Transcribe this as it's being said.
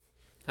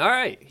All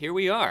right, here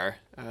we are,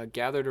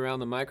 gathered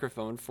around the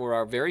microphone for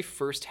our very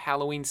first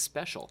Halloween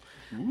special.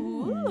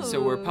 Ooh. So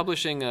we're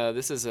publishing,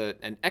 this is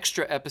an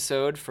extra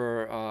episode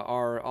for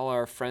all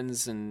our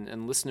friends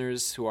and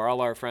listeners who are all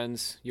our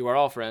friends. You are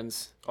all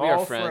friends. We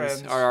All are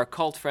friends. friends. Are our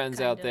cult friends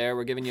Kind out of. there.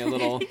 We're giving you a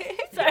little...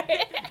 Sorry.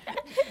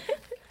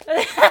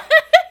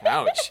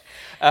 Ouch.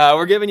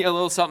 We're giving you a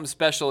little something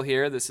special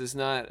here. This is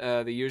not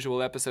the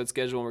usual episode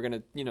schedule. We're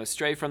going to,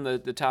 stray from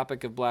the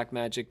topic of black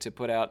magic to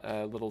put out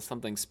a little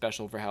something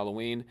special for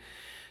Halloween.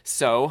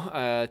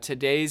 So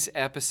today's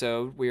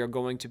episode, we are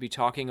going to be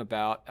talking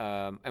about,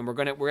 and we're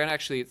gonna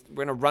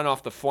run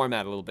off the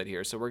format a little bit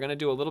here. So we're gonna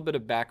do a little bit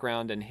of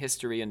background and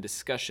history and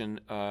discussion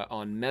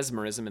on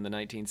mesmerism in the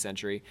 19th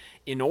century,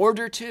 in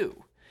order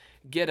to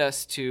get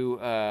us to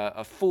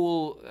a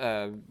full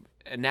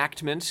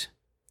enactment.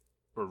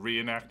 Or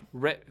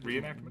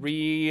reenactment.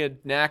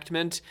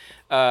 Reenactment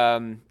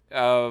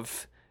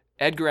of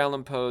Edgar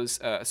Allan Poe's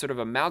sort of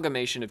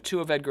amalgamation of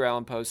two of Edgar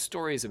Allan Poe's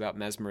stories about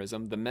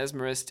mesmerism, The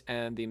Mesmerist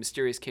and The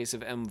Mysterious Case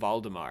of M.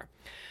 Valdemar.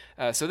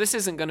 So this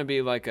isn't going to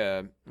be like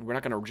we're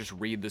not going to just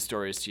read the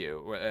stories to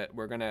you.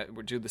 We're going to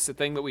do this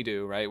thing that we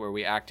do, right, where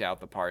we act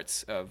out the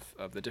parts of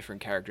the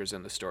different characters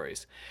in the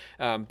stories.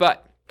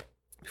 But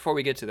before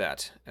we get to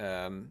that,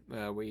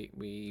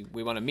 we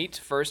want to meet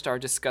first our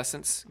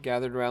discussants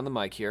gathered around the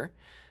mic here.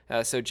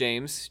 So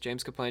James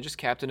Kaplanges,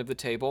 captain of the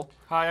table.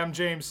 Hi, I'm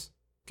James,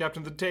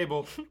 captain of the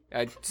table.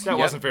 That Yep,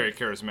 wasn't very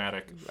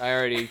charismatic. I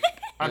already.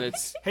 And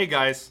it's Hey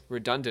guys,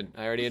 redundant.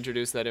 I already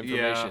introduced that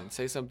information.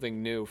 Say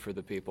something new for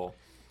the people.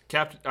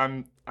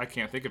 Captain. I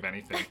can't think of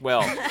anything.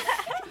 Well,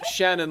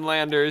 Shannon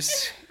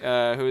Landers,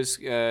 who's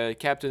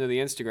captain of the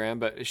Instagram,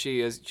 but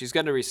she's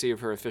going to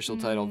receive her official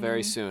title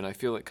very soon. I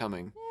feel it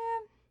coming.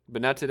 Yeah,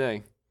 But not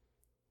today.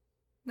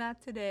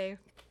 not today.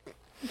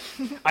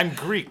 I'm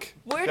Greek.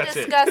 We're That's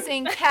it.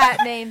 discussing cat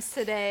names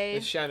today.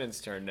 It's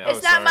Shannon's turn now.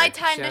 It's not my sorry.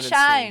 time Shannon's to turn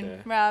shine,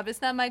 to- Rob.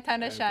 It's not my time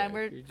to shine. Okay,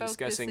 We're you're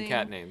discussing focusing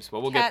cat names.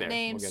 Well, we'll cat get there.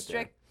 names. We'll get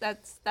there.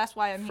 Strict. That's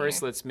why I'm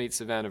First, here. let's meet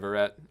Savannah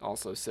Verrett,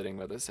 also sitting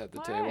with us at the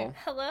All table, right.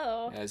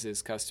 Hello. as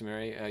is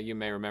customary. You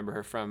may remember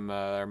her from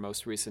our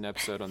most recent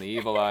episode on The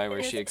Evil Eye,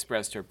 where she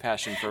expressed her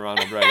passion for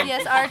Ronald Reagan.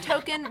 Yes, our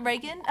token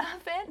Reagan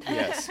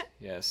fan.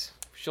 Yes.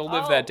 She'll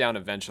live Oh. that down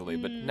eventually,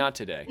 but not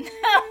today.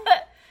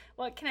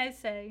 What can I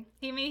say?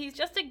 He's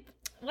just a.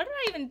 What did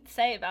I even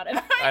say about him?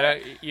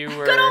 You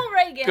were Good old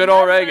Reagan. Good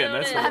old That's Reagan. what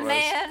That's it what it is. was. My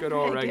man, Good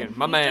old Reagan. Reagan.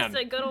 My He's man.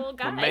 just a good old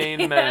guy. The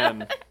main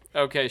man.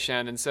 Okay,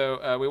 Shannon.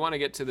 So we want to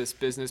get to this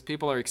business.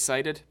 People are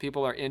excited.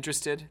 People are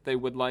interested. They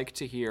would like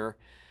to hear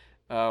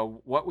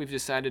what we've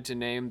decided to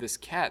name this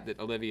cat that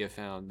Olivia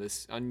found.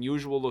 This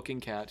unusual-looking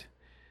cat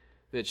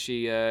that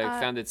she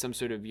found at some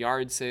sort of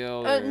yard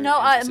sale. Or No,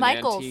 it's an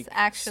Michael's, antique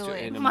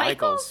actually. in a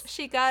Michael's?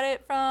 She got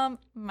it from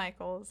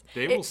Michael's.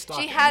 They will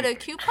stock She had a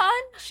anything. coupon.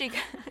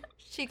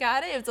 She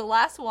got it. It was the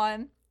last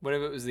one. What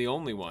if it was the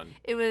only one?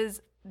 It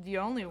was the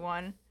only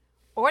one,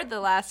 or the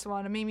last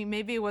one. I mean,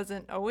 maybe it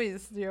wasn't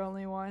always the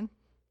only one.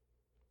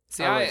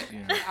 See, Yeah.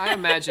 I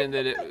imagine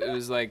that it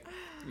was like,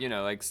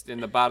 like in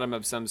the bottom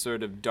of some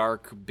sort of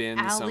dark bin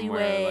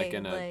somewhere, Alleyway, like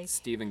in a like-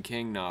 Stephen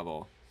King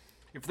novel.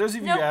 If those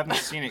of you Nope. who haven't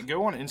seen it,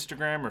 go on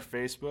Instagram or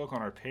Facebook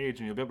on our page,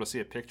 and you'll be able to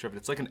see a picture of it.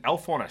 It's like an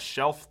elf on a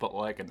shelf, but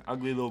like an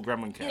ugly little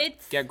gremlin cat.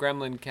 It's Get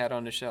Gremlin cat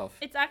on the shelf.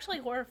 it's actually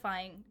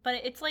horrifying, but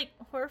it's like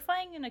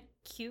horrifying in a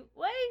cute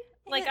way.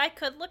 Like Yeah. I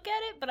could look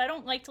at it, but I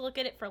don't like to look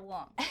at it for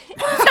long.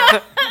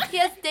 He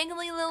has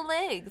dangly little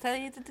legs. I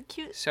think it's the So,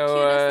 cutest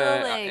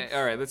little legs.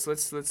 all right,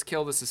 let's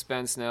kill the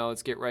suspense now.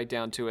 Let's get right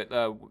down to it.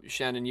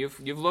 Shannon, you've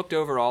looked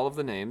over all of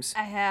the names,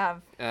 I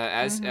have.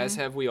 as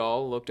have we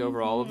all looked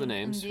over all of the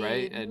names,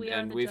 right? Indeed. We are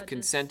And the we've judges.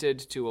 consented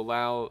to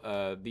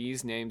allow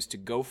these names to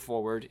go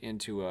forward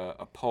into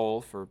a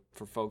poll for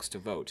folks to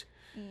vote.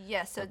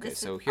 Yes. So Okay, this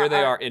so is here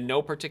they are in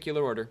no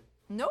particular order.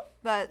 Nope.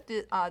 But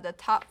the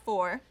top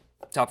four.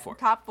 Top four.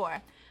 Top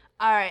four.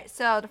 All right.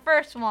 So the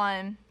first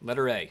one.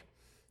 Letter A.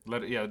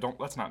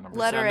 Let's not number.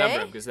 Letter Not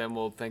number A? because then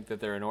we'll think that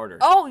they're in order.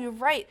 Oh, you're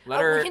right.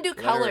 Letter- we can do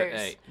letter colors.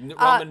 A.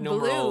 Roman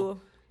numeral.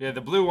 Blue. Yeah,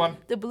 the blue one.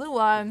 The blue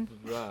one.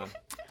 Uh,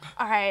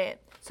 All right.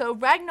 So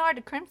Ragnar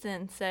the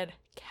Crimson said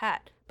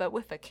cat, but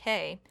with a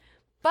K.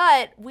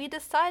 But we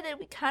decided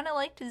we kind of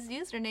liked his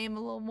username a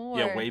little more.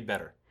 Yeah, way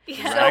better. So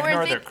Ragnar,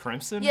 we're they're think-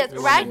 crimson. Yes, We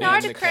wanna Ragnar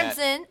name the the cat.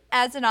 Crimson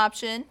as an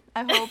option.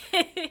 I hope.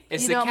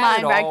 Is You the don't cat mind,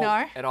 at all,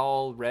 Ragnar? at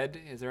all red?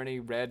 Is there any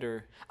red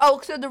or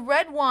Oh, so the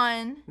red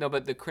one. no?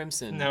 But the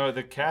crimson. No,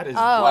 the cat is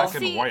Oh. black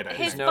See, and white. I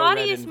his think. no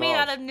body red is made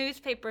out involved. of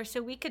newspaper,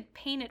 so we could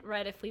paint it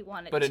red if we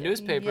wanted But to. a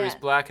newspaper is Yeah.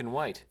 black and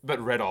white. But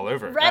red all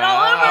over. Red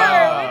all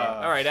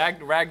over! All right,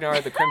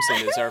 Ragnar the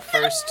Crimson is our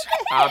first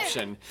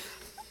option.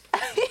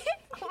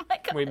 Oh my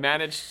God. We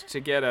managed to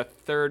get a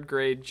third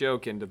grade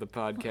joke into the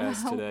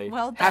podcast today.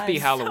 well done. Happy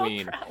So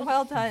Halloween.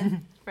 Well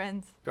done,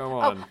 friends. Go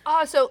on.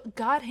 Oh, so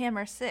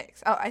Godhammer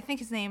 6. Oh, I think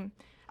his name,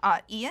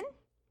 Ian?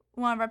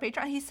 one of our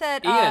patrons. He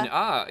said,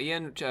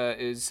 Ian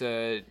is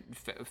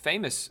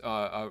famous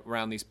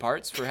around these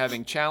parts for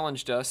having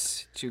challenged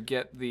us to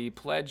get the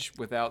pledge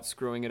without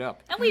screwing it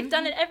up. And we've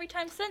done it every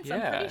time since, I'm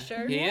Yeah, pretty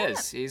sure. he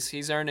is.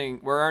 He's earning.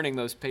 We're earning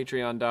those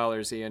Patreon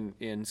dollars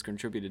Ian's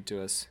contributed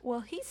to us.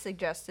 well, he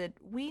suggested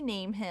we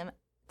name him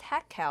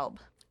Takalb.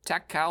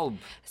 Takalb.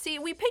 See,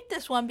 we picked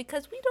this one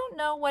because we don't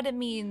know what it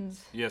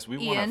means. Yes, we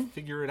want Ian? to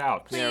figure it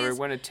out. Yeah, we're Please.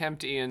 going to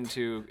tempt Ian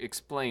to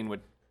explain what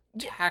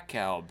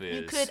Takalb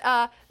is. You could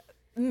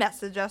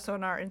message us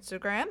on our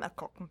Instagram,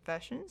 Occult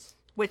Confessions,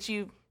 which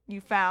you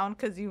found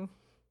because you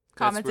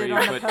That's where commented you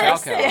on the put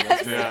post. Takalb.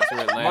 That's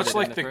where it landed Much in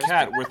like the first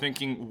cat, place. we're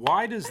thinking,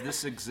 why does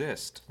this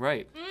exist?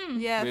 Right.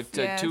 Yes, We have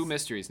yes. two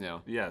mysteries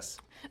now. Yes.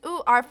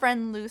 Ooh, our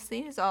friend Lucy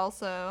is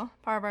also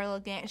part of our little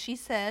gang. She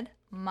said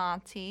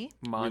Monty.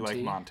 Monty. We like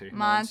Monty.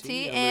 Monty,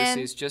 Yeah, and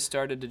Lucy's just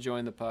started to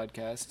join the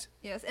podcast.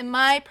 yes, and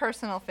my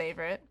personal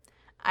favorite,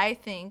 I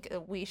think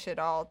we should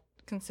all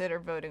consider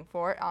voting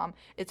for.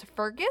 It's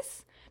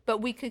Fergus,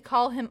 but we could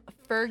call him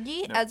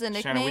Fergie No, as a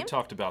nickname. Shannon, we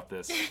talked about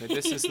this. So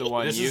this is the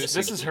one This you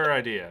is her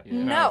idea.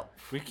 No.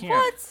 We can't.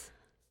 What?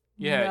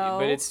 Yeah, No.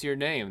 but it's your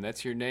name.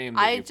 That's your name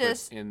that I you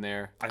just- put in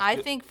there. I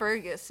think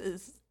Fergus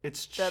is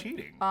It's the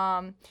cheating.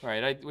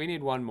 Right. We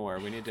need one more.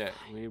 We need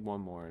one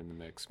more in the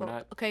mix. We're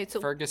not. okay.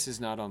 So Fergus is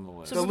not on the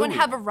list. we're going to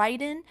have a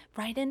write-in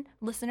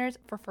listeners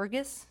for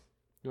Fergus.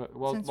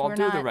 Well, since I'll we're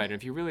do the not- write-in.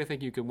 If you really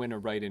think you can win a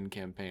write-in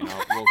campaign,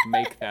 we'll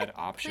make that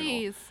optional.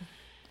 Please,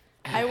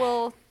 I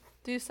will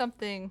do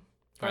something.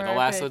 All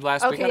right, for the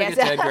last page. we gotta yes,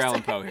 get to Edgar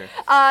Allan Poe here.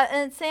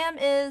 And Sam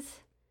is.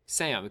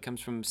 Sam. It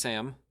comes from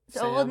Sam.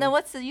 So, well, no,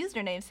 what's the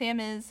username? Sam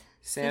is.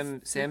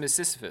 Sam is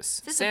Sisyphus.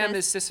 Sisyphus. Sam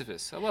is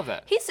Sisyphus. I love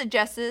that. He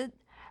suggested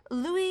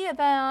Louis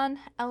van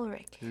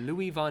Elric.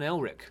 Louis von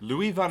Elric.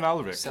 Louis van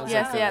Elric. Sounds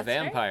Yes, like a yes.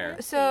 vampire.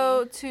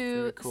 So Very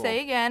to cool.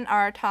 say again,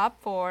 our top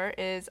four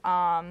is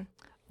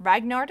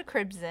Ragnar the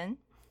Crimson,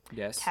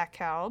 Yes.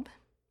 Takalb,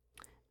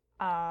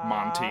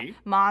 Monty.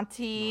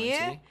 Monty,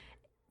 Monty.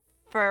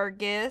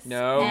 Fergus,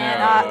 No.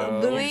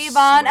 and No. Louis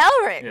von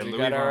Elric. Yeah, We Louis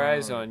got our von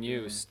eyes Elric. on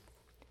you.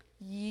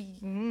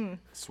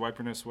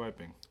 Swiper no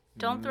swiping.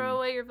 Don't throw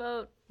away your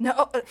vote.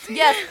 No,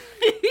 yes,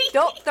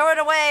 don't throw it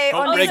away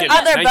on these Reagan,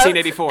 other boats.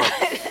 1984.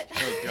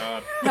 Oh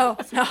God. No,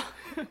 no,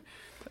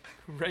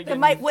 Reagan, it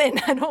might win.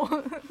 I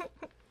don't.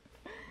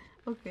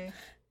 Okay.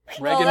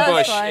 Reagan that's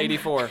Bush, fine.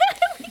 84.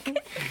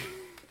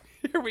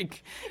 Here we go.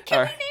 Can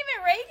All we right. name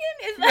it Reagan?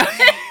 Is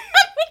that?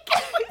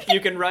 You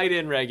can write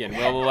in Reagan.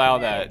 We'll allow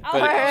that.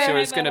 But Alright. so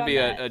it's going to be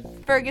Vote on a.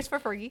 Fergus for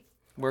Fergie.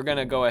 We're going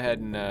to go ahead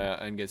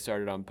and get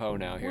started on Poe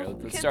now here. Well,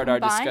 we Let's could start our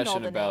combine all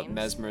discussion the about names.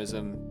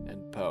 mesmerism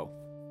and Poe.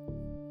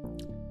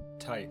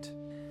 Tight.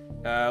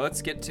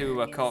 Let's get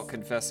to occult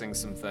confessing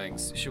some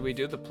things. Should we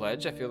do the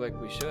pledge? I feel like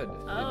we should.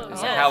 Oh,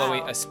 It's yes. a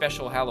Halloween, a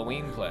special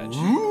Halloween pledge.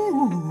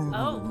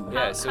 Oh,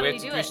 Yeah, how so do we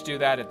it's, do we it? should do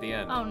that at the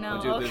end. Oh, no,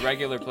 We'll do the okay.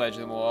 regular pledge,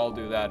 and we'll all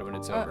do that when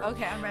it's over.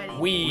 Okay, I'm ready.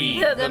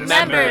 We, The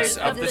members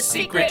of the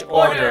secret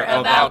order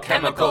of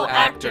alchemical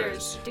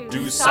actors,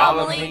 do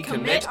solemnly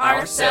commit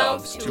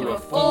ourselves to a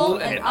full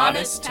and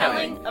honest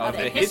telling of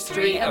the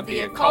history of the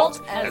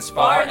occult as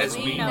far as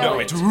we know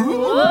it.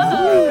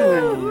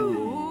 Ooh.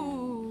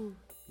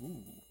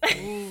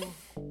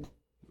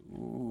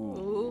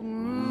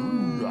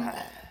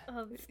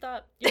 Oh,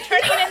 stop. You're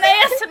turning it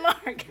into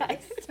ASMR,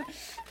 guys.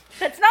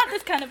 That's not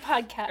this kind of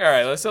podcast. All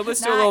right, let's do a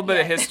Not little bit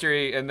of yet.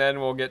 history, and then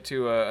we'll get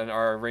to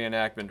our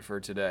reenactment for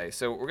today.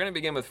 So we're going to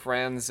begin with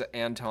Franz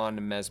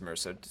Anton Mesmer.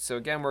 So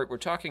again, we're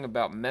talking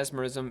about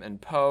mesmerism and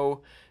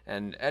Poe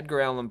and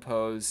Edgar Allan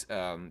Poe's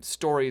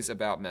stories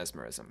about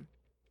mesmerism.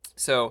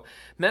 So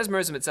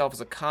mesmerism itself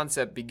as a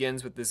concept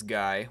begins with this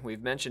guy.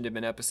 We've mentioned him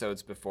in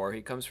episodes before.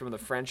 He comes from the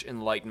French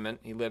Enlightenment.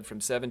 He lived from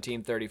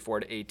 1734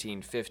 to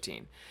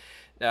 1815.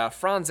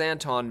 Franz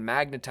Anton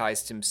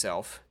magnetized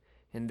himself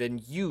and then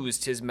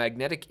used his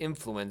magnetic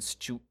influence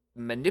to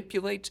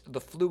manipulate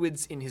the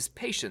fluids in his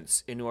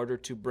patients in order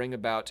to bring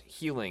about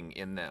healing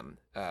in them.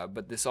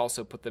 But this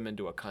also put them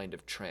into a kind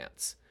of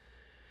trance.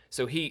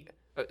 So he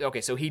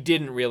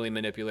didn't really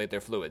manipulate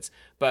their fluids,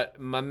 but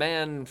my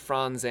man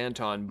Franz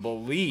Anton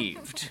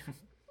believed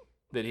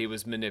that he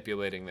was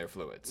manipulating their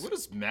fluids. What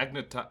is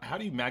how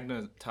do you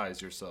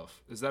magnetize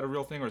yourself? Is that a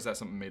real thing or is that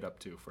something made up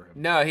too for him?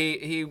 No,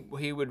 he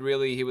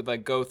would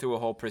like go through a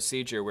whole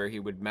procedure where he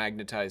would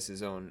magnetize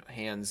his own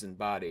hands and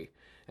body,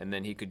 and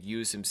then he could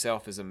use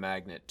himself as a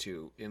magnet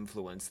to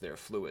influence their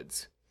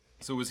fluids.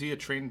 So was he a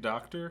trained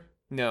doctor?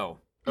 No.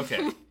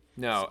 Okay.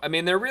 No, I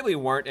mean there really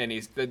weren't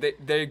any.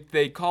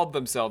 They called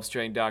themselves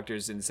trained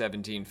doctors in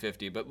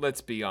 1750, but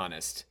let's be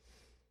honest,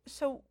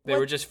 So they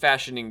were just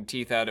fashioning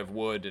teeth out of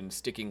wood and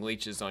sticking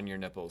leeches on your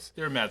nipples.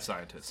 They're mad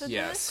scientists. So does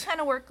Yes. this kind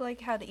of work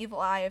like how the evil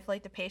eye, if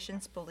like the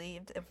patients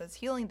believed it was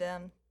healing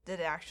them, did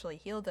it actually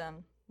heal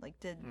them? Like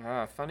did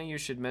Ah, funny you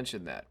should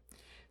mention that.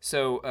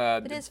 So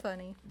it is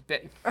funny.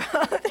 Be-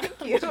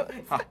 Thank you.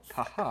 ha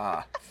ha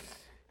ha.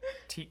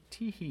 Tee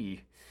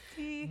hee.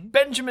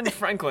 Benjamin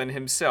Franklin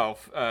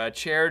himself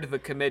chaired the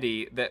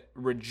committee that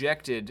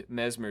rejected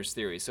Mesmer's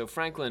theory. So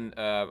Franklin,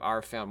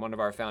 one of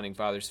our founding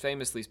fathers,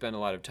 famously spent a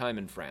lot of time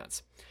in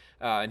France.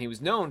 And he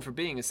was known for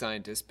being a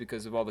scientist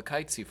because of all the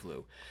kites he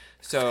flew.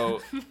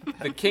 So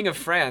the King of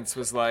France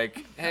was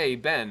like, hey,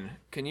 Ben,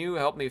 can you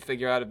help me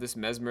figure out if this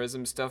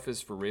mesmerism stuff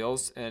is for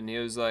reals? And he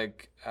was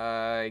like,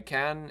 I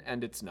can,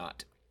 and it's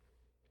not.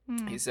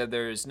 He said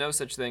there is no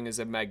such thing as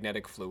a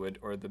magnetic fluid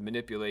or the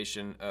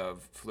manipulation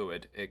of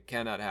fluid. It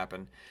cannot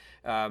happen.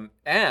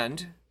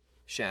 And,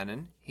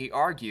 Shannon, he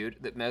argued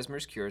that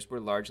Mesmer's cures were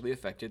largely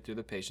affected through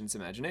the patient's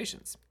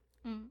imaginations.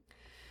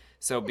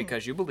 So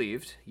because you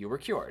believed, you were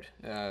cured.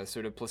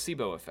 Sort of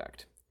placebo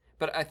effect.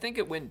 But I think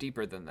it went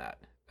deeper than that.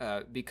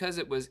 Because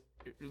it was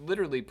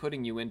literally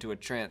putting you into a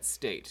trance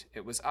state.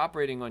 It was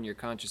operating on your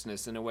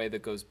consciousness in a way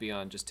that goes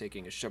beyond just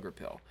taking a sugar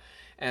pill.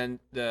 And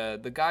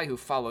the guy who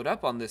followed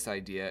up on this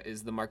idea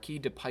is the Marquis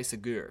de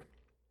Puysegur.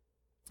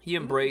 He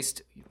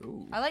embraced...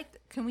 Ooh.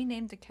 Can we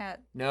name the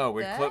cat? No,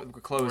 we're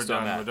closed We're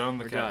on done. that. We're done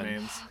with We're the cat done.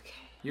 names. Okay.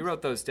 You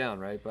wrote those down,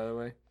 right, by the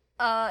way?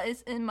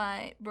 It's in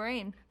my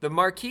brain. The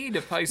Marquis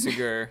de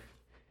Puysegur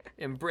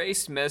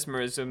embraced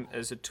mesmerism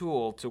as a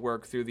tool to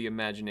work through the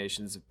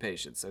imaginations of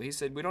patients. So he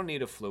said, we don't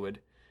need a fluid.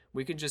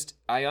 We can just...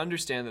 I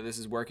understand that this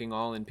is working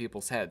all in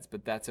people's heads,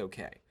 but that's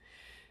okay.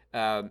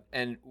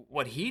 And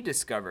what he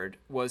discovered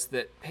was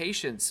that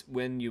patients,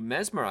 when you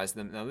mesmerize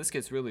them, now this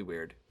gets really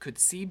weird, could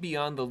see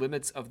beyond the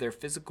limits of their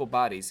physical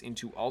bodies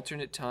into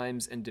alternate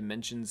times and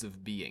dimensions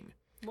of being.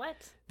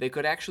 What? They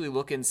could actually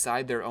look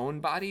inside their own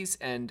bodies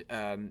and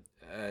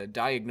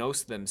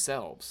diagnose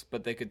themselves,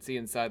 but they could see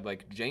inside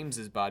like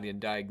James's body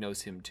and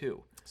diagnose him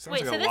too. Sounds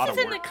Wait, like so a this lot is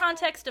of in the work.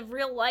 context of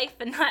real life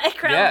and not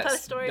Edgar Allan Poe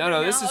story? No,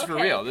 right this now? is for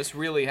Okay. real. This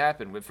really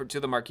happened to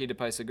the Marquis de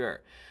Puysegur.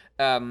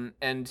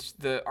 And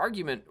the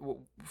argument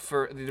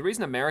for the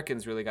reason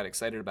Americans really got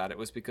excited about it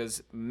was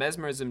because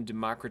mesmerism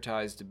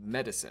democratized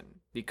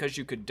medicine, because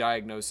you could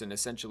diagnose and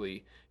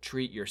essentially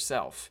treat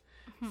yourself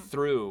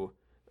through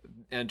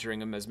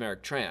entering a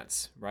mesmeric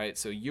trance, right?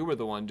 So you were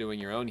the one doing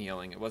your own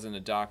healing. It wasn't a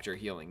doctor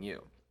healing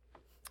you.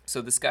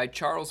 So this guy,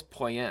 Charles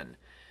Poyen,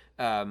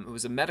 who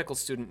was a medical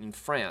student in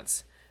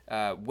France,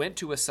 went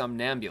to a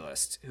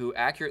somnambulist who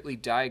accurately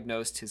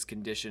diagnosed his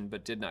condition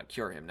but did not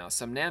cure him. Now,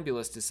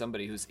 somnambulist is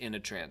somebody who's in a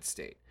trance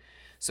state.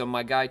 So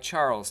my guy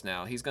Charles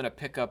now, he's going to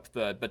pick up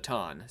the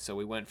baton. So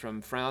we went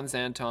from Franz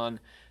Anton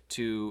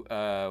to,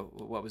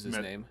 what was his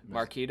name?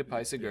 Marquis de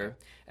Puysegur.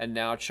 And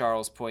now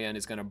Charles Poyen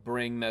is going to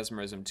bring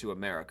mesmerism to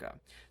America.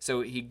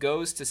 So he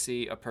goes to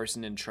see a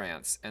person in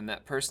trance, and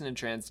that person in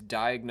trance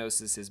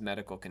diagnoses his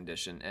medical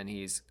condition, and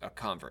he's a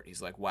convert.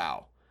 He's like,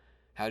 wow,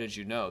 how did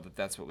you know that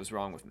that's what was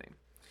wrong with me?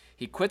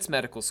 He quits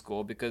medical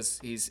school because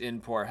he's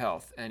in poor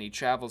health, and he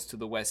travels to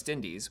the West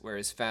Indies, where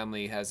his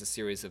family has a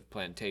series of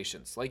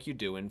plantations, like you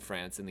do in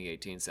France in the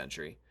 18th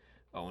century,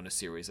 own a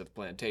series of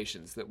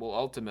plantations that will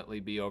ultimately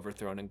be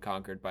overthrown and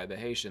conquered by the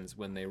Haitians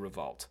when they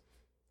revolt.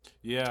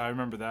 Yeah, I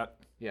remember that.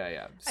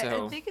 Yeah. I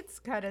So think it's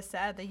kind of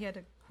sad that he had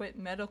to quit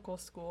medical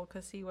school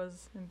because he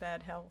was in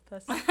bad health.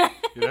 That's Yeah,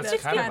 that's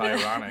That's kind of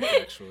kinda- ironic,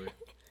 actually.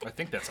 I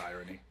think that's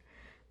irony.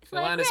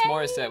 Alanis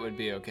Morissette would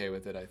be okay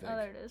with it, I think. Oh,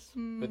 there it is.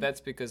 But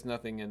that's because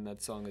nothing in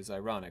that song is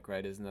ironic,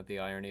 right? Isn't that the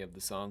irony of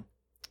the song?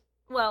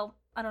 Well,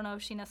 I don't know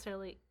if she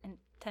necessarily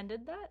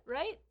intended that,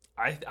 right?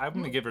 I'm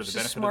going to give her the She's a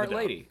benefit smart of the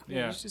doubt. lady.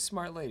 Yeah. She's a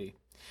smart lady.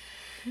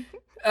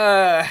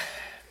 Alanis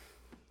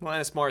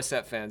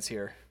Morissette fans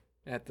here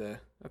at the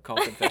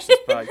Occult Confessions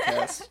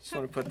podcast. Just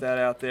want to put that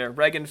out there.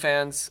 Reagan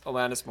fans,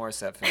 Alanis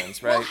Morissette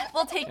fans, right?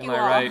 we'll take Am you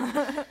I all.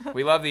 right?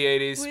 We love the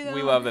 80s.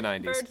 We love the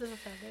 90s. Birds of a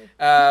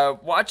feather.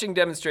 Watching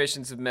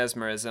demonstrations of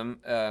mesmerism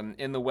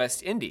in the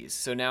West Indies,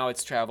 so now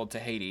it's traveled to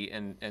Haiti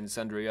and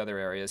sundry other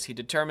areas, he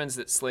determines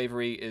that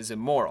slavery is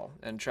immoral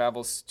and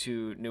travels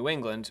to New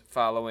England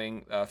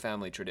following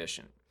family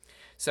tradition.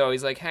 So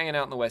he's like hanging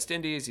out in the West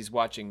Indies, he's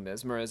watching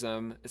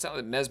mesmerism. It's not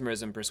that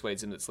mesmerism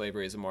persuades him that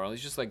slavery is immoral,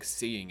 he's just like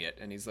seeing it,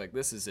 and he's like,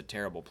 this is a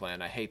terrible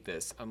plan, I hate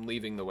this, I'm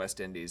leaving the West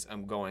Indies,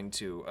 I'm going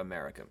to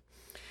America.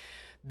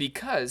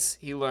 Because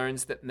he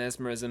learns that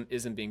mesmerism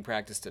isn't being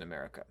practiced in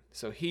America.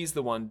 So he's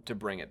the one to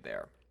bring it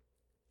there.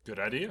 Good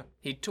idea.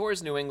 He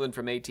tours New England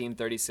from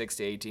 1836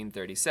 to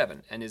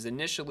 1837 and is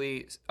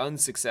initially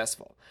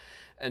unsuccessful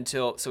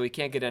so he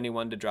can't get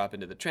anyone to drop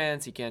into the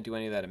trance. He can't do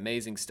any of that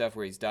amazing stuff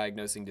where he's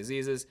diagnosing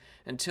diseases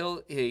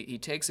until he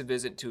takes a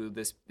visit to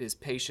his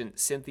patient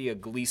Cynthia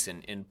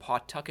Gleason in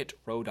Pawtucket,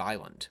 Rhode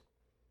Island.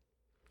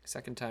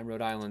 Second time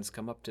Rhode Island's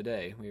come up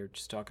today. We were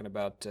just talking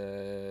about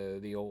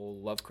the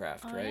old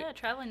Lovecraft, Oh, right? yeah,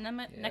 traveling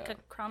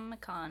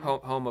Necronomicon.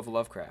 Home of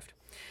Lovecraft.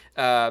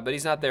 But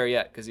he's not there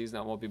yet because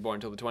won't be born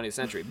until the 20th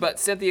century. But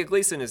Cynthia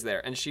Gleason is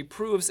there, and she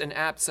proves an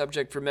apt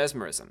subject for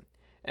mesmerism.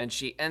 And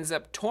she ends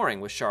up touring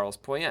with Charles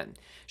Poyen.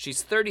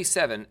 She's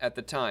 37 at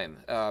the time,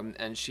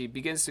 and she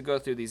begins to go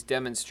through these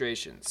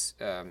demonstrations.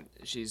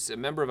 She's a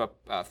member of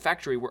a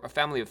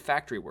family of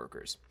factory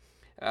workers.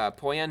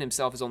 Poyen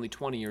himself is only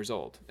 20 years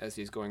old as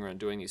he's going around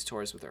doing these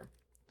tours with her.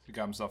 He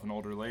got himself an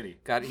older lady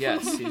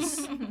Yes,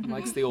 he's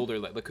likes the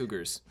the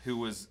cougars. who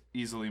was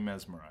easily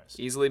mesmerized.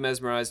 Easily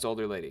mesmerized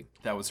older lady.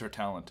 That was her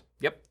talent.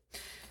 Yep.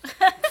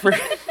 For,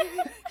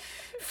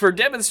 for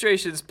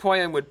demonstrations,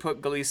 Poyen would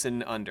put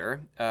Gleason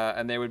under,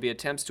 and there would be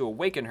attempts to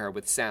awaken her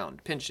with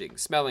sound, pinching,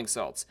 smelling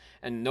salts,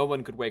 and no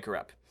one could wake her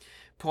up.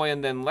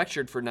 Poyen then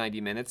lectured for 90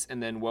 minutes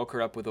and then woke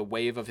her up with a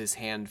wave of his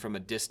hand from a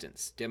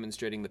distance,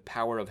 demonstrating the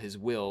power of his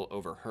will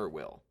over her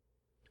will.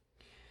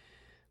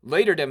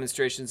 Later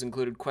demonstrations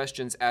included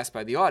questions asked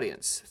by the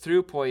audience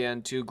through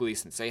Poyen to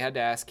Gleason, so you had to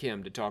ask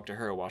him to talk to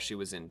her while she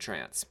was in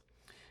trance.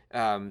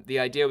 The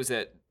idea was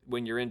that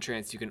when you're in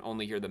trance, you can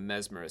only hear the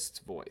mesmerist's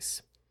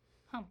voice.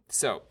 Huh.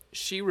 So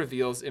she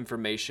reveals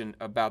information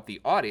about the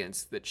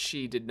audience that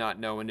she did not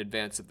know in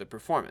advance of the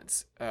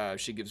performance.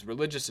 She gives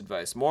religious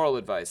advice, moral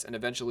advice, and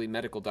eventually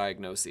medical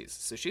diagnoses.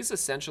 So she's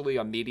essentially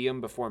a medium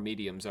before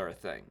mediums are a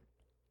thing.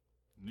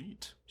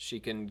 Neat. She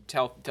can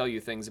tell you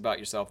things about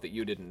yourself that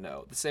you didn't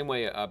know, the same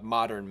way a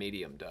modern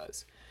medium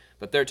does.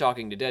 But they're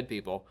talking to dead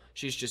people.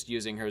 She's just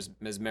using her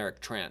mesmeric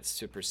trance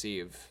to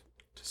perceive.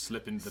 To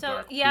slip into the So,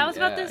 dark. yeah, I was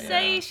about to Yeah,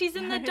 say yeah. she's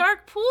in the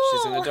dark pool.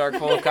 She's in the dark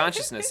pool of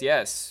consciousness,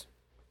 yes.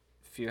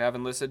 If you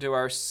haven't listened to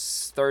our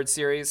third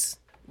series,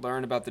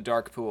 learn about the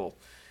dark pool.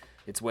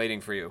 It's waiting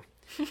for you.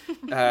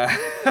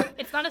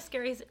 It's not as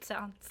scary as it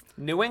sounds.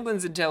 New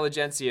England's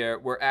intelligentsia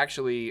were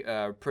actually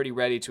pretty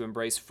ready to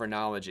embrace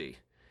phrenology,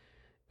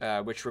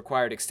 which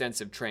required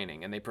extensive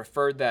training, and they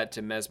preferred that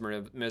to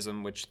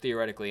mesmerism, which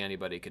theoretically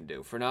anybody can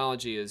do.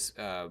 Phrenology is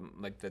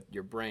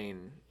your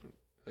brain,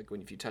 like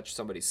if you touch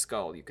somebody's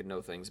skull, you can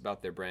know things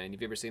about their brain.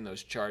 Have you ever seen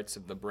those charts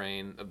of the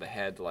brain, of the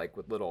head, like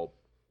with little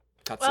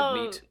cuts of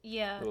meat?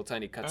 Yeah. Little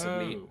tiny cuts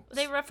of meat.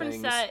 They referenced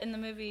things. that in the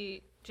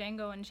movie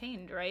Django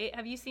Unchained, right?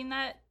 Have you seen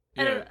that?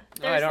 Yeah.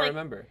 I don't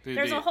remember.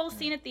 There's a whole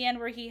scene at the end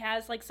where he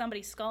has like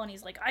somebody's skull and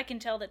he's like, I can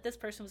tell that this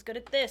person was good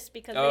at this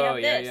because they have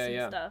this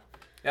and stuff.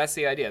 That's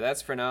the idea.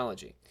 That's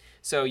phrenology.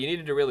 So you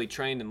needed to really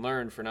train and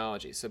learn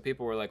phrenology. So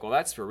people were like, well,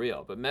 that's for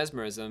real. But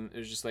mesmerism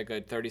is just like a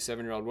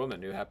 37-year-old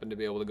woman who happened to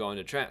be able to go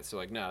into trance. So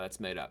like, no, that's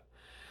made up.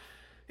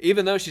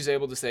 Even though she's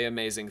able to say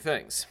amazing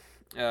things.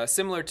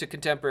 Similar to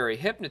contemporary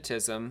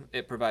hypnotism,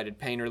 it provided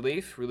pain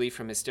relief, relief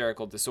from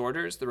hysterical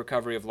disorders, the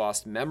recovery of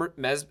lost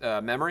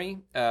memory,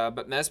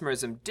 but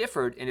mesmerism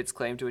differed in its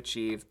claim to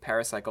achieve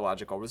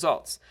parapsychological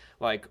results,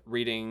 like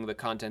reading the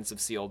contents of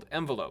sealed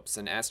envelopes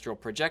and astral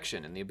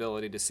projection and the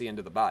ability to see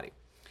into the body.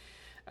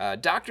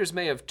 Doctors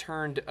may have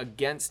turned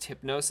against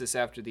hypnosis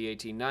after the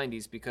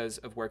 1890s because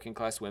of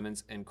working-class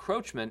women's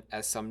encroachment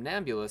as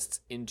somnambulists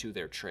into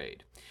their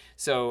trade.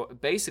 So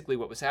basically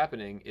what was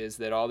happening is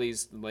that all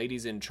these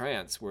ladies in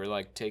trance were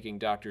like taking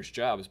doctors'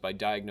 jobs by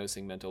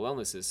diagnosing mental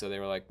illnesses. So they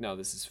were like, no,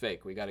 this is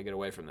fake. We got to get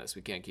away from this.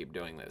 We can't keep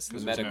doing this. The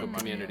medical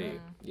community.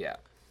 Yeah.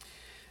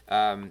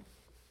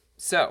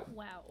 So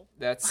Wow.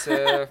 that's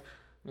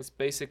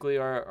basically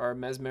our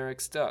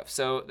mesmeric stuff.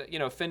 So,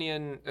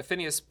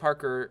 Phineas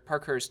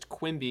Parkhurst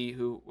Quimby,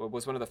 who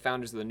was one of the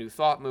founders of the New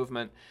Thought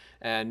movement,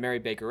 and Mary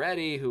Baker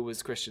Eddy, who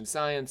was Christian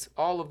Science,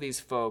 all of these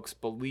folks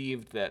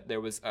believed that there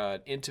was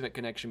an intimate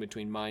connection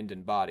between mind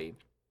and body.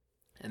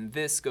 And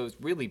this goes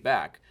really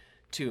back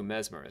to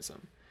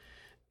mesmerism.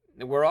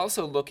 We're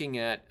also looking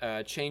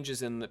at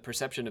changes in the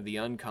perception of the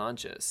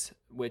unconscious,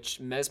 which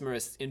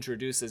mesmerists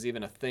introduce as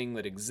even a thing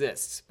that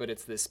exists, but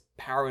it's this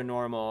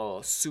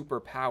paranormal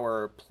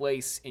superpower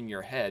place in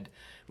your head,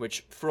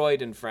 which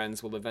Freud and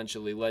friends will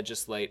eventually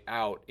legislate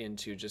out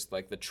into just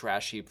like the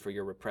trash heap for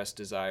your repressed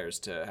desires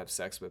to have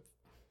sex with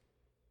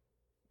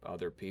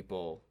other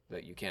people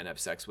that you can't have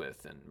sex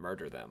with and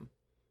murder them.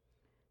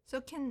 So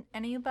can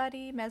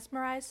anybody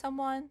mesmerize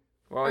someone?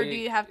 Well, Or do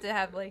you have to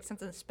have like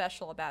something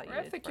special about you?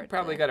 I think for you it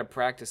probably to- got to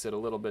practice it a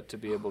little bit to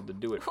be able to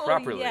do it Well,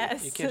 properly.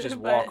 yes, You can't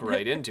just but- walk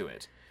right into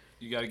it.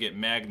 You got to get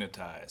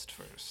magnetized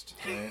first.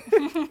 Right?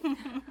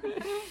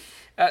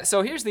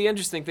 So here's the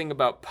interesting thing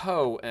about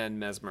Poe and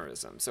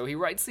mesmerism. So he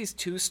writes these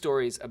two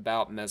stories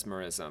about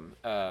mesmerism,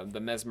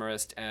 The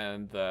Mesmerist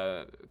and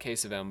The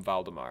Case of M.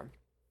 Valdemar.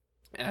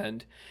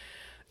 And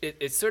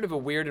it's sort of a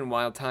weird and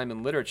wild time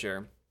in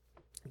literature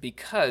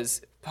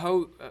because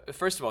Poe,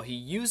 first of all, he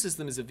uses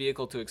them as a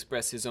vehicle to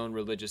express his own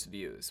religious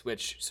views,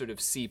 which sort of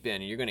seep in.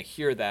 And you're going to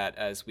hear that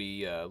as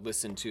we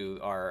listen to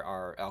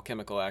our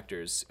alchemical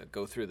actors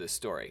go through this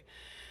story.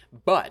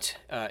 But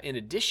in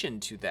addition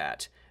to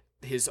that,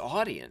 his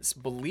audience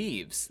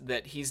believes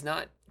that he's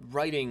not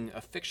writing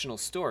a fictional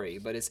story,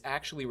 but is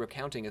actually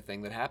recounting a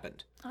thing that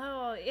happened.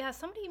 Oh, yeah,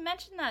 somebody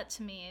mentioned that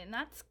to me, and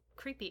that's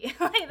creepy.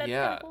 Like, that's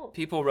Yeah, kind of cool.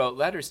 people wrote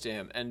letters to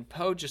him, and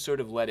Poe just sort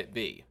of let it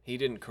be. He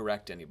didn't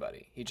correct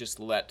anybody. He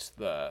just let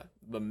the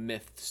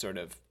myth sort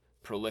of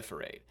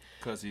proliferate.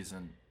 Because he's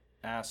an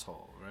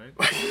asshole, right?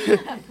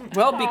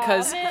 Well,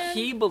 because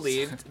he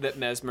believed that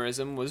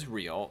mesmerism was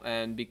real,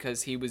 and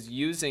because he was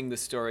using the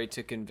story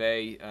to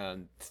convey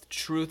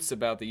truths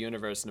about the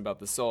universe and about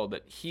the soul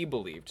that he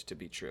believed to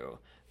be true.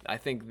 I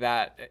think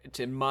that,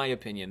 in my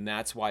opinion,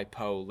 that's why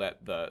Poe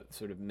let the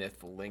sort of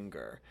myth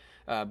linger.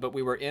 But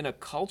we were in a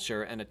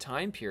culture and a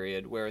time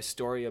period where a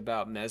story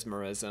about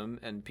mesmerism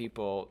and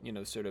people,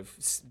 sort of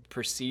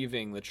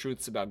perceiving the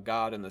truths about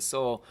God and the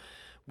soul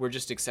were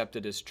just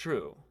accepted as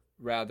true,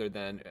 rather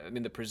than,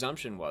 the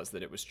presumption was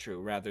that it was true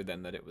rather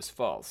than that it was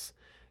false,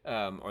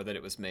 or that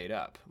it was made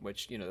up,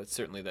 which, that's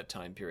certainly that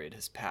time period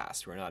has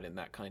passed. We're not in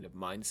that kind of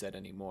mindset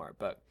anymore.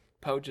 But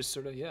Poe just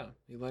sort of, he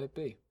let it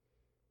be.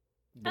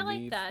 I like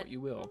Believe that. what you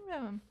will.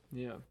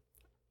 Yeah.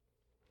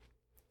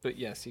 But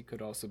yes, he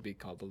could also be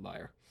called a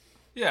liar.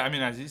 Yeah,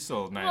 he's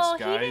still a nice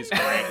guy. He's a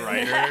great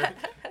writer,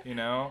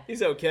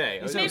 He's okay.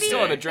 He's I still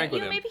have a drink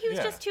with him. Maybe he was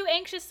just too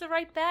anxious to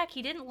write back.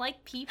 He didn't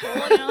like people.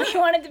 He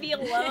wanted to be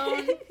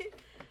alone.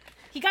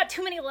 He got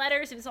too many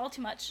letters. It was all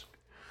too much.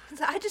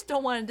 I just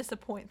don't want to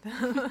disappoint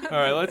them. All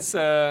right,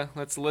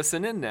 let's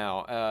listen in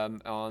now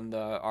on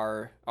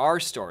our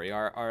story,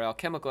 our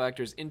Alchemical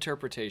Actors'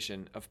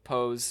 interpretation of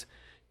Poe's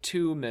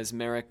 2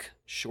 mesmeric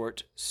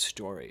short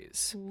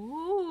stories.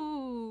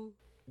 Ooh.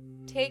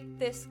 Take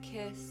this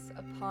kiss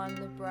upon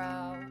the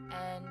brow,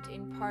 and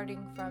in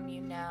parting from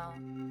you now,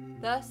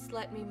 thus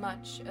let me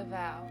much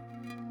avow.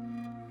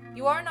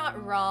 You are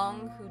not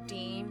wrong who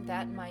deem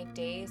that my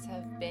days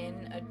have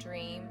been a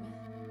dream.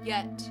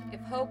 Yet,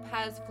 if hope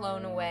has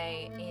flown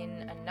away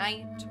in a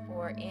night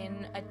or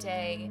in a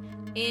day,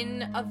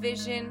 in a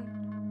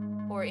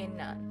vision or in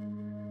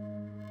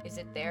none, is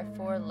it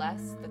therefore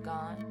less the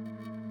gone?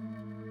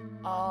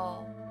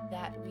 All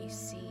that we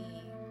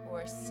see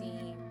or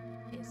seem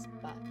is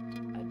but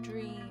a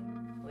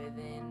dream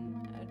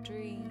within a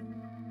dream.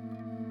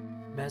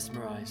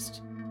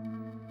 Mesmerized.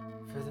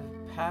 For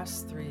the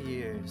past 3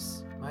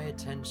 years, my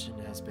attention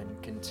has been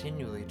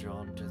continually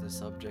drawn to the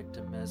subject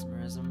of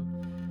mesmerism.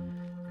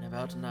 And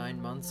about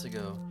 9 months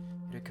ago,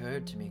 it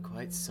occurred to me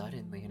quite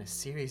suddenly in a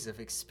series of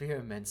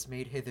experiments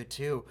made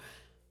hitherto,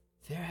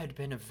 there had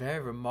been a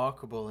very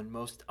remarkable and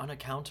most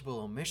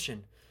unaccountable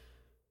omission.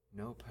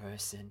 No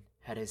person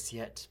had as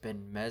yet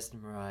been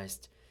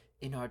mesmerized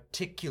in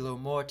articulo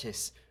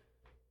mortis,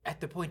 at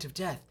the point of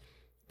death,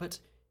 but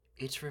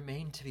it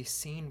remained to be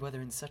seen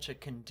whether in such a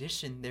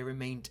condition there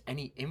remained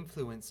any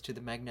influence to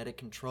the magnetic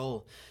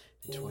control,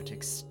 and to what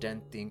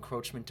extent the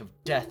encroachment of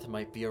death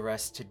might be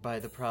arrested by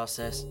the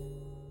process.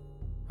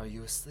 Are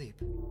you asleep?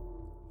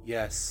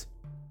 Yes.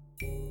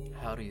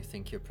 How do you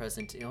think your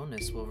present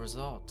illness will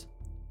result?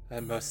 I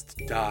must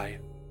die.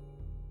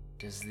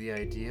 Does the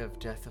idea of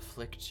death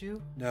afflict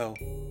you? No.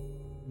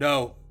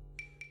 No.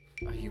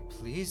 Are you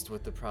pleased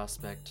with the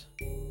prospect?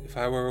 If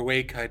I were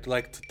awake, I'd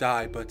like to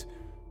die, but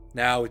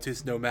now it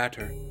is no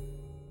matter.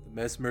 The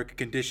mesmeric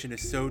condition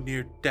is so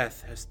near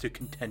death as to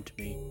content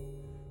me.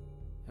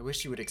 I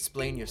wish you would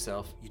explain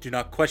yourself. You do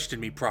not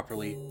question me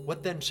properly.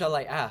 What then shall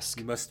I ask?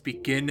 You must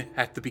begin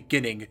at the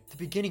beginning. The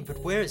beginning? But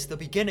where is the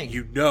beginning?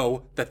 You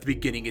know that the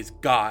beginning is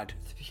God.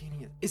 The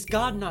beginning is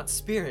God not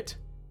spirit?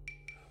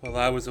 While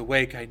I was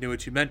awake, I knew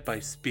what you meant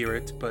by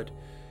spirit, but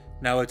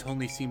now it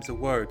only seems a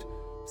word.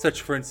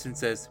 Such, for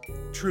instance, as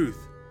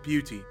truth,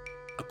 beauty,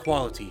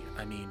 equality,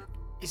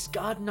 Is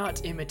God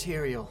not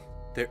immaterial?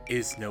 There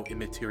is no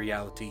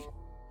immateriality.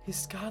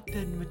 Is God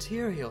then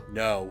material?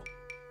 No.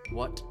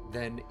 What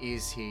then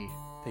is he?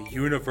 The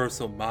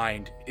universal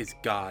mind is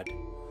God.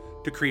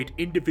 To create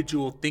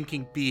individual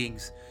thinking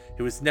beings,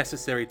 it was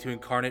necessary to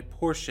incarnate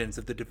portions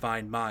of the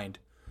divine mind.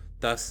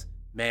 Thus,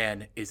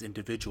 man is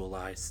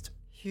individualized.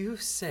 You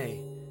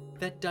say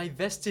that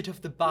divested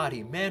of the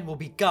body, man will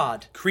be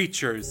God.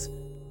 Creatures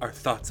are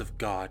thoughts of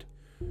God.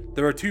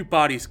 There are 2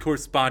 bodies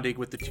corresponding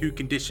with the 2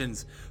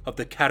 conditions of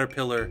the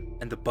caterpillar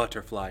and the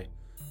butterfly.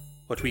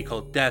 What we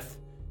call death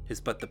is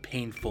but the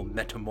painful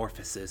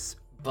metamorphosis.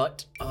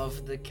 But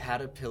of the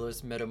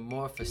caterpillar's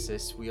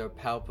metamorphosis we are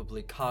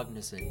palpably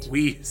cognizant.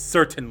 We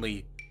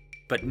certainly,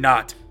 but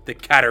not the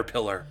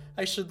caterpillar.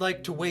 I should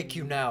like to wake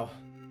you now.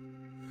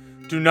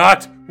 Do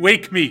not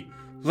wake me!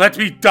 Let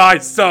me die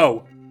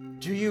so!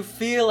 Do you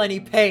feel any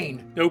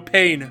pain? No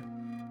pain.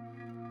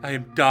 I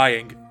am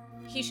dying.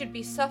 He should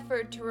be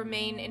suffered to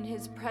remain in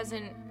his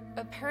present,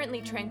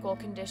 apparently tranquil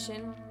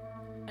condition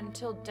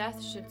until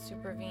death should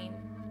supervene.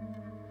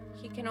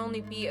 He can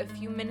only be a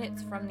few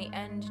minutes from the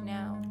end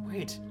now.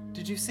 Wait,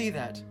 did you see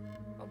that?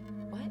 Oh,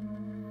 what?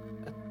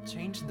 A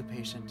change in the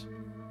patient.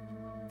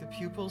 The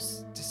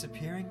pupils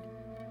disappearing,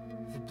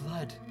 the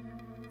blood,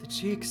 the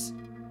cheeks.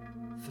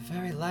 The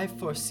very life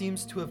force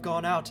seems to have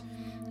gone out.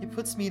 It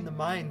puts me in the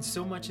mind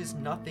so much as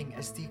nothing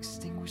as the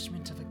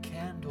extinguishment of a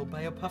candle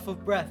by a puff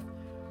of breath.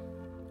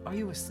 Are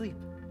you asleep?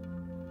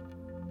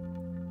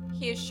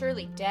 He is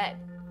surely dead.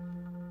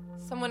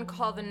 Someone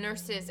call the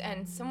nurses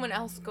and someone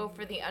else go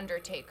for the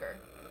undertaker.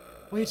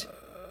 Wait,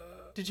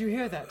 did you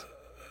hear that?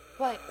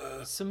 What?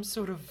 Some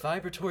sort of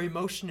vibratory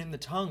motion in the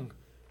tongue.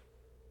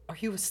 Are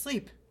you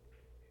asleep?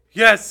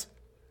 Yes!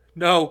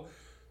 No,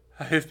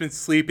 I have been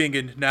sleeping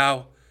and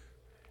now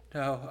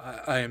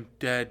I am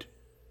dead.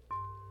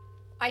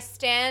 I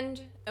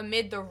stand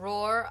amid the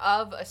roar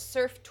of a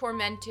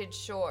surf-tormented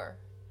shore,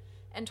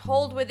 and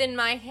hold within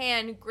my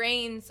hand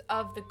grains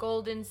of the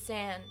golden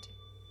sand.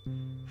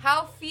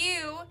 How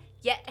few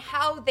yet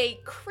how they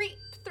creep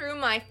through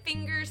my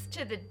fingers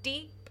to the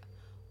deep,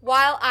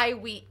 while I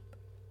weep,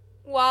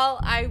 while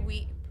I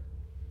weep.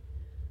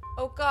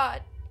 Oh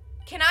God,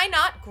 can I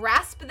not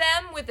grasp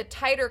them with a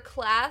tighter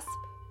clasp?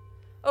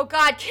 Oh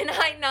God, can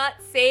I not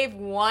save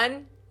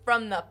one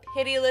from the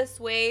pitiless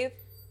wave?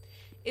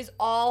 Is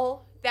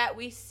all that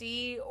we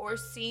see or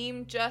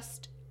seem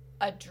just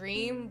a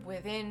dream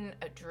within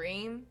a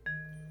dream?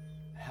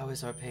 How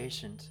is our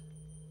patient?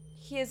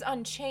 He is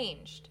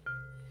unchanged.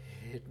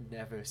 It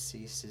never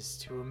ceases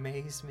to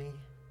amaze me.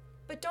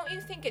 But don't you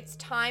think it's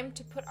time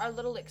to put our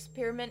little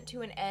experiment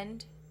to an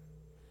end?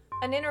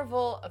 An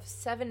interval of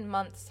 7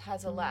 months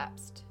has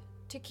elapsed.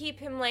 To keep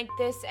him like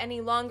this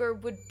any longer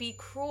would be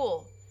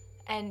cruel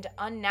and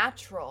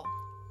unnatural.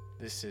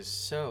 This is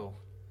so.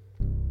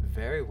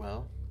 Very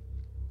well.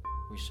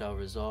 We shall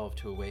resolve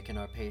to awaken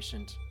our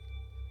patient.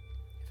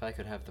 If I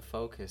could have the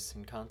focus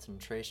and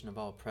concentration of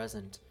all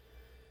present,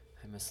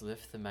 I must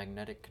lift the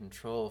magnetic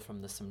control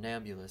from the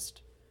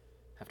somnambulist.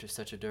 After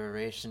such a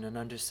duration and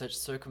under such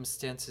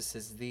circumstances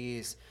as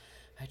these,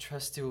 I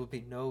trust it will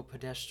be no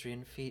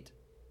pedestrian feat.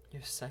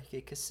 Your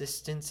psychic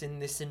assistance in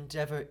this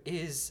endeavor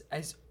is,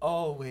 as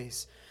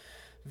always,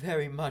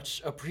 very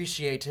much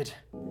appreciated.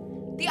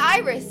 The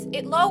iris,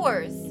 it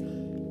lowers.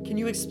 Can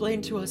you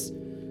explain to us,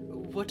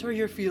 what are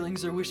your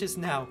feelings or wishes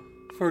now?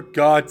 For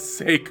God's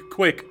sake,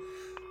 quick.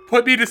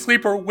 Put me to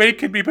sleep or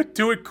waken me, but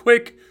do it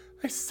quick.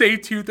 I say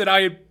to you that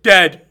I am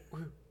dead.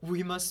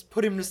 We must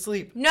put him to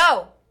sleep.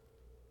 No!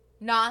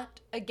 Not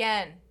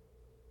again.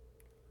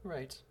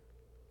 Right.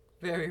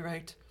 Very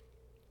right.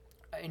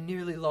 I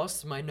nearly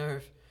lost my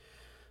nerve.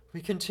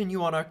 We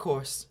continue on our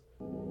course.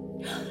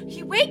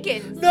 He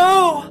wakens!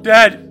 No!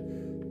 Dead.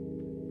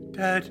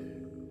 Dead.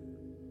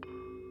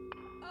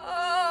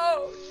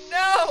 Oh,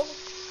 no!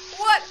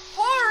 What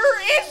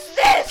horror is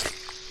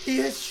this? He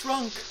has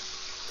shrunk,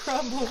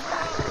 crumbled,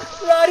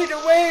 rotting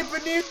away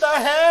beneath our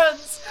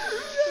hands.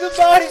 The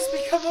body's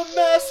become a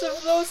mass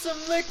of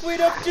loathsome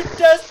liquid of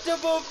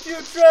detestable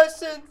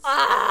putrescence.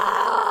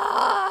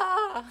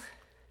 Ah!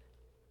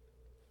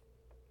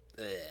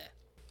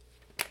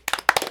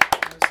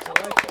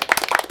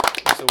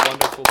 It's a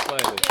wonderful play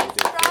that they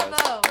did for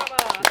us.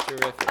 Bravo. It's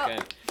terrific.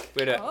 And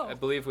we had I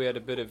believe we had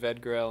a bit of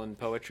Edgar Allan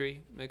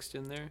poetry mixed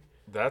in there.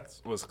 That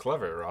was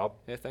clever, Rob.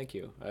 Yeah, thank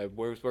you. I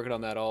was working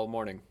on that all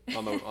morning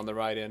on the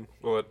ride in.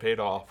 Well, it paid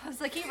off. I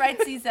was like, he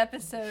writes these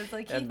episodes,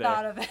 like he And,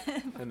 thought of it.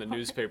 And the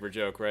newspaper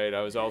joke, right?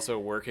 I was also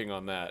working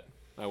on that.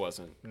 I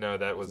wasn't. No,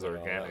 that was at all.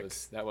 organic.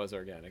 That was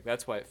organic.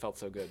 That's why it felt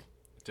so good.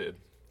 It did.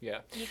 Yeah.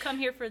 You come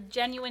here for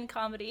genuine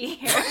comedy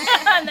here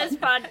on this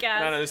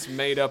podcast. None of this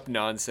made up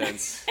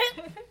nonsense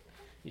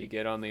you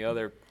get on the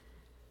other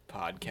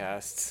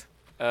podcasts.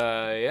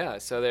 Yeah.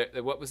 So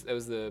that was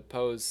the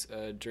Poe's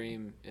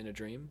Dream in a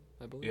Dream,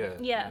 I believe. Yeah.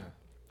 Yeah,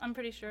 I'm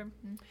pretty sure.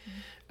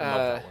 I love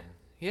that one.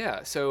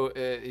 Yeah. So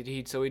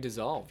he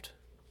dissolved,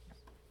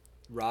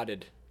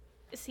 rotted.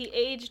 Is he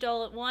aged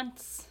all at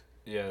once?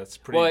 Yeah, that's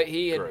pretty Well,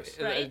 he had, gross.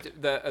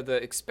 Right. the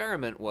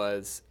experiment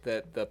was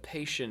that the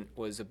patient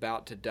was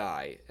about to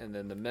die, and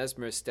then the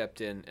mesmerist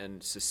stepped in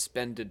and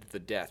suspended the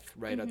death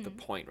right at the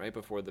point, right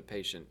before the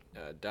patient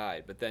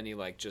died. But then he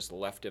just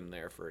left him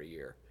there for a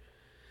year.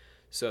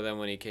 So then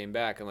when he came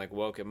back and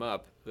woke him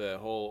up, the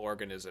whole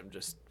organism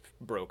just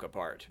broke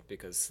apart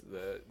because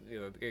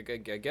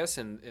I guess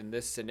in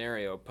this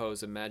scenario,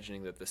 Poe's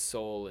imagining that the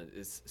soul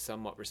is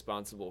somewhat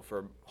responsible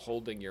for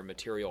holding your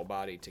material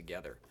body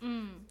together.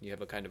 You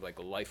have a kind of a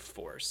life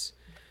force.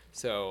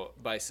 So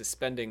by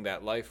suspending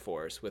that life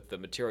force with the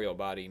material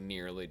body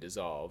nearly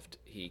dissolved,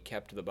 he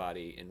kept the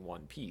body in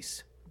one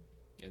piece.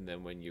 And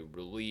then when you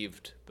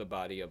relieved the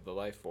body of the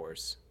life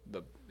force,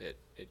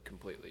 it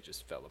completely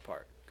just fell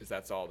apart because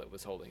that's all that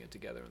was holding it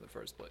together in the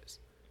first place.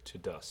 To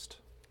dust.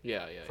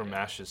 Yeah. From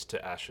ashes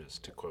to ashes,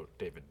 to quote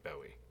David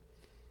Bowie.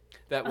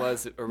 That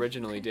was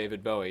originally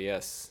David Bowie,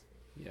 yes.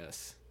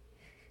 Yes.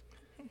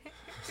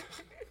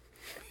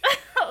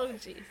 Oh,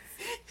 jeez.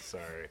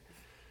 Sorry.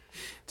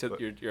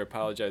 You're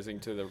apologizing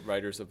to the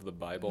writers of the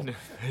Bible.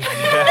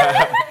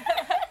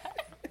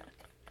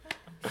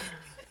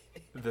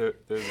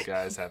 Those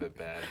guys have it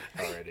bad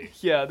already.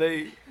 Yeah,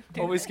 they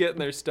always getting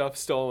their stuff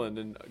stolen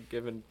and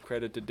giving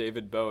credit to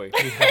David Bowie.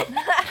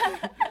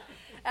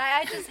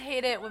 I just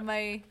hate it when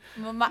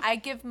I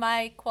give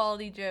my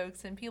quality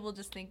jokes and people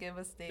just think it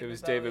was David Bowie. It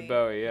was David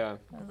Bowie, yeah.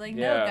 I was like,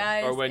 Yeah, no,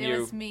 guys, or when it you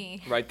was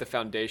me. write the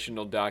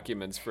foundational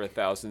documents for a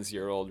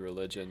thousands-year-old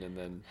religion, and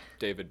then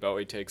David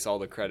Bowie takes all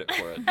the credit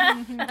for it.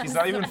 He's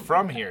not even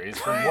from here. He's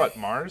from what,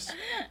 Mars?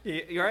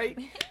 You're right?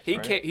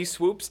 He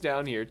swoops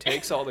down here,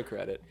 takes all the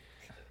credit,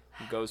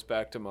 and goes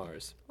back to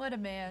Mars. What a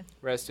man.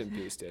 Rest in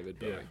peace, David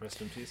Bowie. Yeah,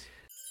 rest in peace.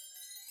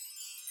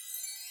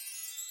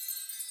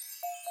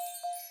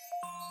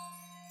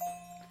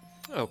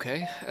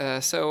 Okay,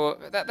 so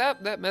that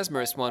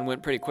mesmerist one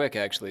went pretty quick,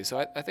 actually.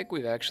 So I think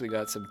we've actually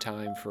got some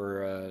time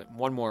for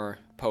one more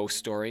Poe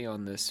story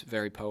on this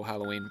very Poe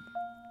Halloween.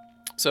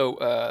 So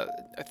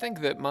I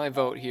think that my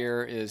vote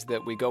here is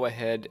that we go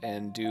ahead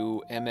and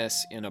do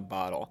MS in a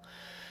Bottle.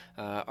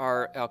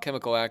 Our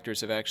alchemical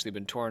actors have actually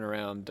been touring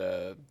around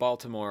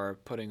Baltimore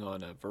putting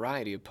on a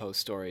variety of Poe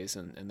stories,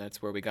 and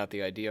that's where we got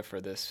the idea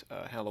for this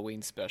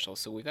Halloween special.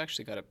 So we've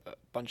actually got a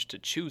bunch to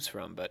choose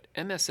from, but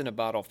MS in a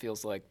Bottle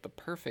feels like the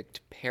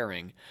perfect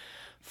pairing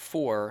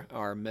for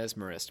our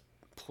Mesmerist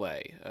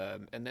play.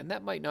 And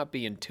that might not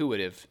be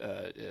intuitive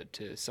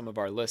to some of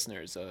our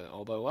listeners,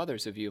 although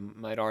others of you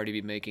might already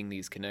be making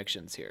these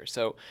connections here.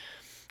 So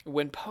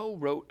when Poe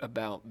wrote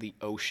about the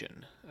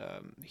ocean,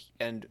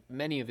 and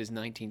many of his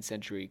 19th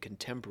century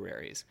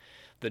contemporaries,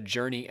 the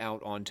journey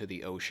out onto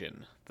the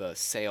ocean, the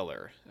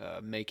sailor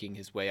making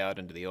his way out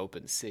into the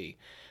open sea,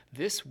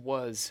 this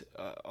was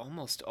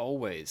almost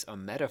always a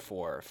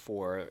metaphor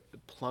for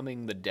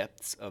plumbing the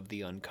depths of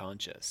the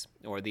unconscious,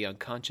 or the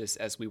unconscious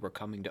as we were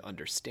coming to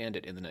understand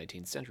it in the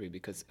 19th century,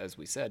 because, as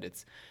we said,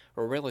 it's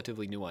a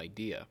relatively new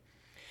idea.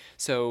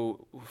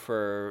 So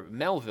for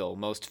Melville,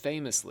 most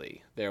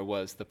famously, there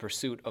was the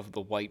pursuit of the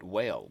white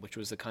whale, which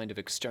was a kind of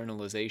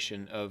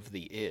externalization of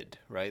the id,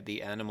 right?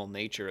 The animal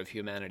nature of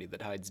humanity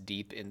that hides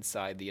deep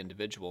inside the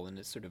individual and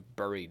is sort of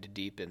buried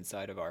deep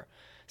inside of our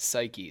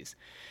psyches.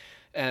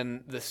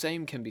 And the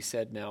same can be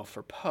said now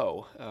for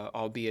Poe,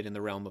 albeit in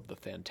the realm of the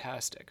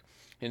fantastic.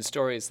 In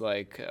stories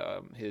like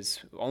his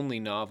only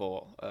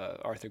novel,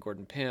 Arthur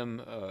Gordon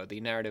Pym,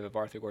 the narrative of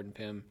Arthur Gordon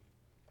Pym,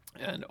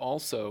 and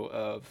also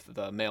of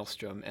the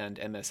Maelstrom and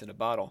MS in a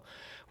Bottle,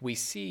 we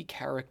see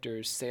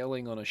characters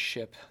sailing on a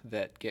ship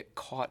that get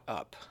caught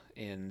up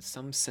in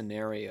some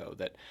scenario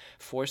that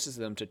forces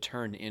them to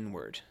turn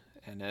inward.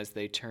 And as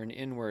they turn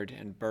inward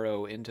and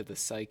burrow into the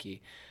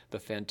psyche, the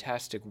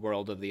fantastic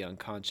world of the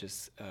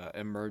unconscious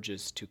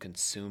emerges to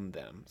consume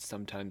them,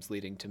 sometimes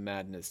leading to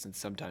madness and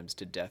sometimes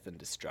to death and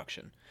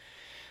destruction.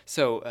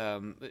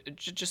 So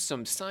just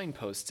some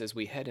signposts as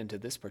we head into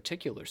this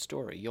particular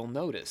story. You'll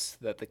notice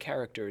that the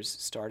characters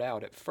start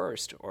out at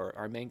first, or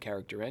our main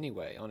character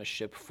anyway, on a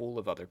ship full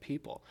of other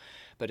people.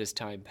 But as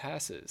time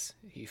passes,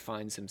 he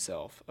finds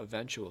himself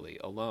eventually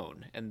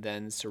alone, and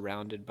then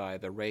surrounded by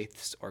the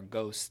wraiths or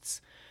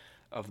ghosts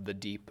of the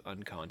deep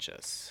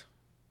unconscious.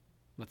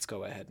 Let's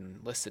go ahead and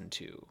listen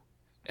to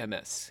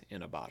MS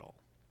in a Bottle.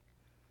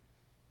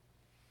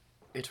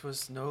 It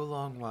was no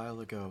long while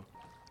ago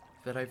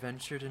that I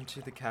ventured into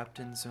the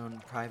captain's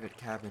own private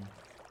cabin,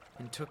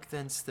 and took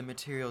thence the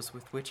materials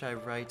with which I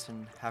write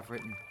and have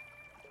written.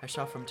 I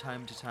shall from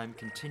time to time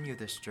continue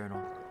this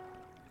journal.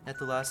 At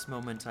the last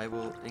moment I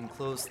will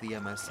enclose the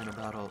MS in a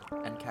bottle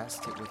and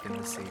cast it within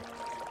the sea.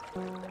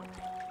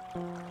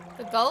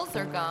 The gulls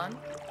are gone.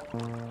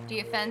 Do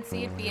you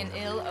fancy it be an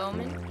ill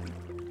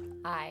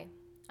omen? Aye,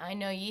 I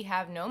know ye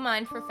have no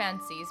mind for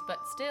fancies, but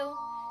still,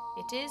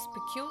 it is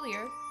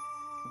peculiar.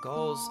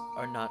 Gulls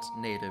are not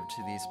native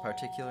to these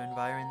particular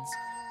environs.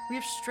 We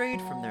have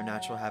strayed from their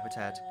natural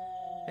habitat.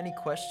 Any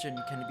question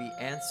can be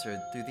answered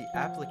through the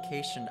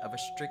application of a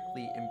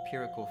strictly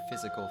empirical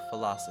physical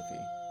philosophy.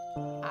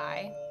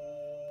 Aye,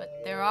 but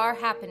there are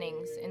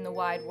happenings in the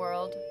wide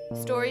world.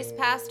 Stories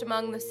passed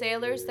among the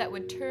sailors that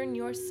would turn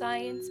your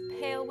science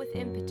pale with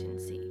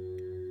impotency.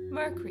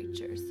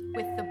 Mer-creatures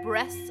with the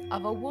breasts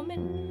of a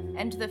woman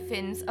and the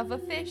fins of a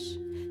fish.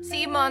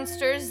 Sea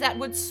monsters that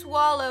would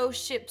swallow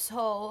ships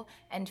whole,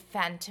 and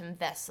phantom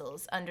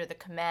vessels under the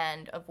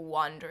command of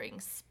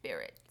wandering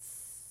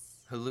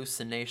spirits.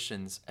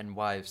 Hallucinations and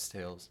wives'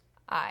 tales.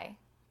 Aye,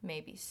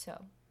 maybe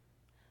so.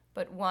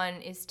 But one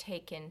is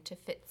taken to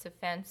fits of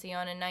fancy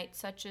on a night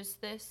such as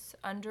this,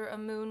 under a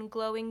moon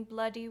glowing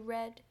bloody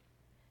red.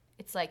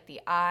 It's like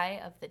the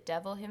eye of the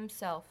devil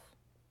himself.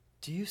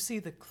 Do you see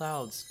the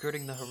clouds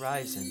skirting the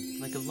horizon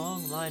like a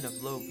long line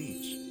of low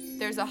beach?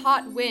 There's a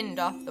hot wind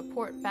off the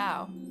port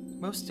bow.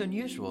 Most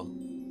unusual.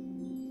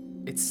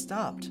 It's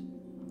stopped.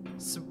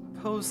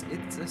 Suppose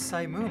it's a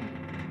simoom.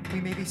 We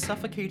may be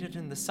suffocated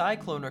in the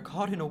cyclone or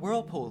caught in a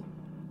whirlpool.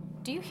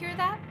 Do you hear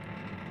that?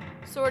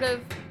 Sort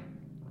of,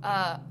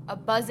 a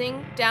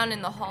buzzing down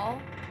in the hall?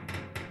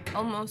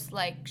 Almost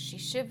like she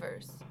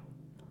shivers.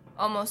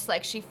 Almost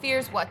like she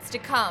fears what's to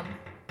come.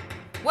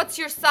 What's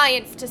your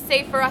science to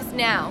say for us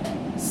now?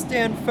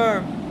 Stand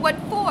firm. What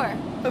for?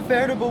 A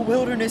veritable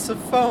wilderness of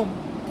foam.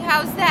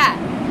 How's that?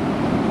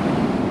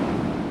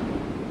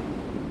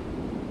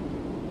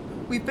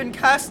 We've been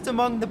cast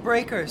among the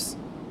breakers.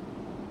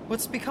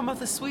 What's become of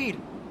the Swede?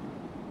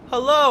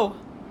 Hello?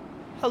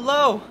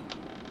 Hello?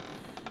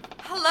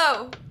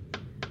 Hello.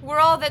 We're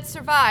all that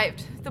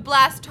survived. The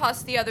blast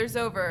tossed the others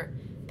over.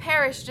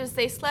 Perished as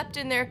they slept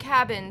in their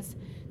cabins.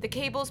 The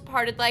cables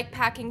parted like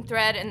packing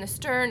thread, and the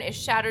stern is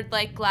shattered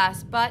like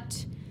glass,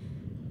 but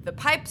the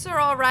pipes are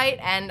all right,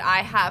 and I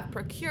have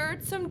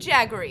procured some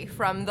jaggery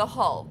from the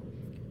hull.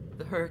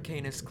 The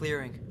hurricane is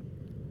clearing.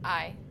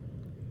 Aye,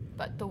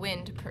 but the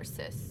wind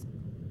persists.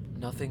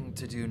 Nothing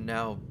to do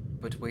now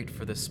but wait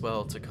for the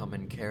swell to come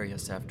and carry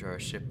us after our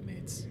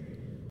shipmates.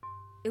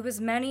 It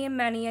was many and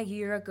many a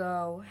year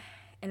ago,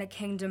 in a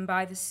kingdom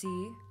by the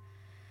sea,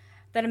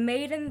 that a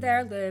maiden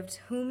there lived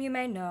whom you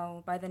may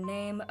know by the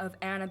name of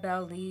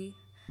Annabel Lee.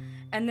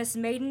 And this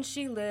maiden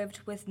she lived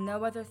with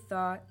no other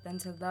thought than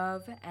to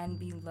love and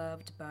be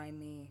loved by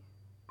me.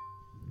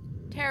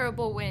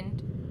 Terrible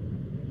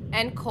wind.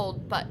 And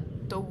cold,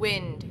 but the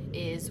wind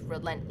is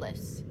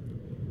relentless.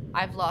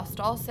 I've lost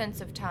all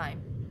sense of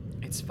time.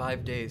 It's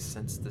 5 days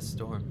since the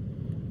storm.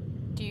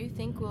 Do you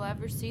think we'll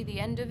ever see the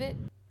end of it?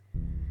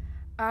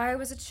 I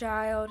was a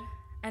child,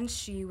 and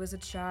she was a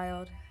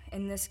child,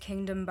 in this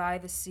kingdom by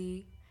the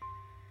sea.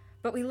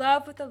 But we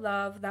loved with a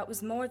love that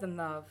was more than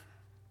love,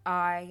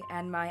 I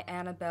and my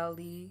Annabel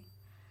Lee,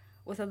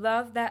 with a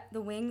love that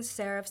the winged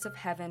seraphs of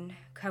heaven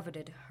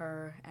coveted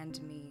her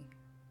and me.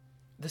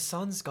 The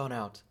sun's gone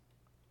out.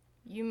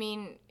 You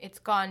mean it's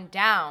gone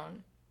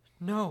down?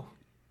 No.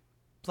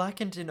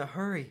 Blackened in a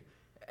hurry,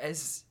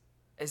 as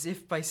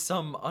if by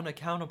some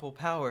unaccountable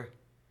power.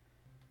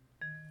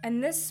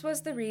 And this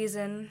was the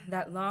reason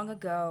that long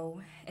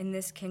ago, in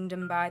this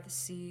kingdom by the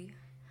sea,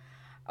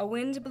 a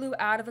wind blew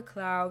out of a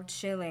cloud,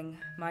 chilling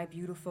my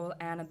beautiful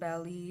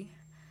Annabel Lee,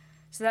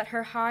 so that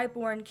her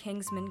high-born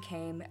kingsman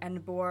came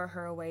and bore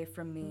her away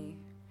from me,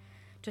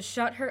 to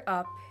shut her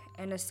up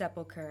in a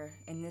sepulchre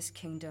in this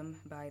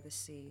kingdom by the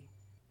sea.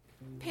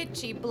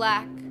 Pitchy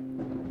black,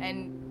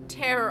 and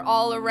terror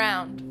all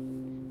around.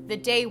 The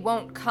day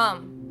won't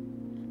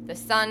come. The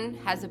sun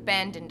has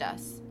abandoned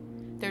us.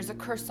 There's a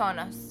curse on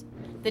us.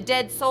 The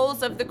dead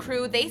souls of the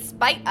crew, they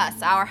spite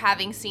us, our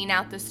having seen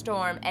out the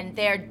storm, and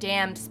their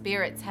damned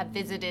spirits have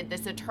visited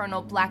this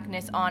eternal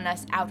blackness on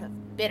us out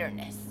of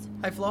bitterness.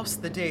 I've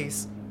lost the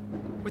days.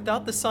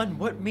 Without the sun,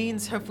 what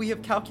means have we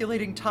of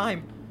calculating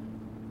time?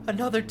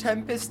 Another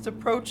tempest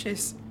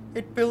approaches.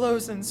 It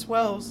billows and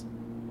swells.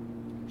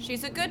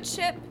 She's a good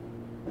ship,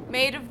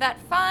 made of that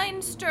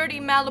fine, sturdy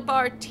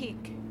Malabar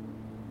teak.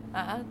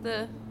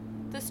 The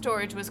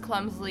storage was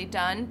clumsily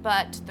done,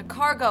 but the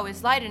cargo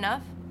is light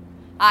enough.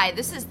 Aye,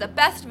 this is the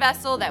best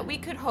vessel that we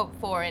could hope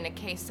for in a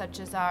case such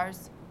as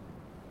ours.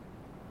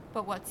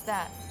 But what's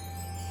that?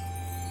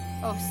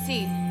 Oh,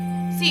 see.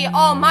 See,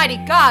 almighty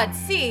God,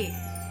 see!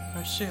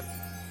 A ship.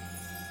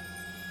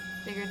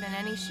 Bigger than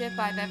any ship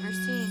I've ever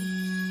seen.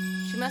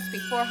 She must be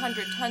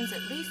 400 tons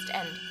at least,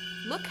 and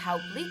look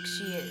how bleak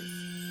she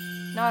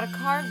is. Not a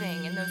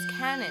carving in those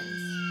cannons.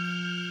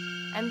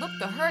 And look,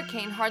 the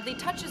hurricane hardly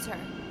touches her.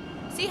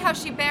 See how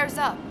she bears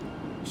up.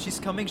 She's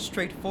coming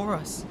straight for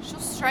us. She'll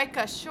strike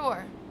us,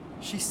 sure.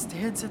 She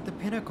stands at the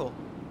pinnacle,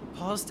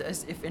 paused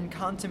as if in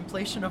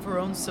contemplation of her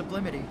own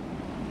sublimity.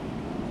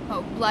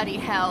 Oh, bloody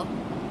hell.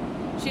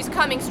 She's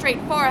coming straight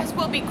for us.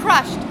 We'll be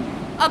crushed.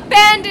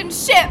 Abandoned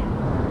ship!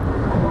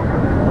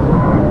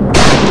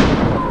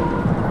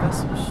 The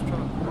vessel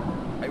struck.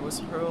 I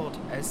was hurled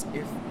as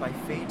if by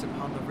fate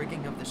upon the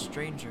rigging of the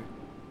stranger.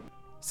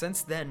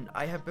 Since then,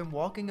 I have been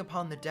walking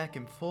upon the deck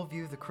in full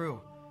view of the crew,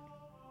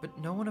 but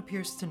no one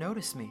appears to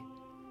notice me.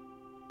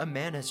 A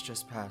man has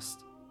just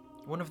passed,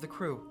 one of the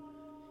crew,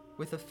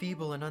 with a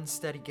feeble and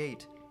unsteady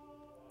gait.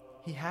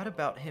 He had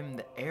about him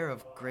the air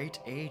of great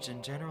age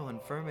and general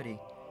infirmity.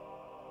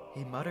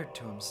 He muttered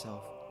to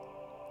himself.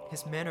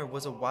 His manner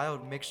was a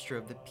wild mixture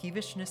of the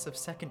peevishness of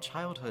second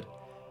childhood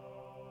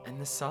and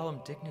the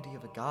solemn dignity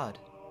of a god.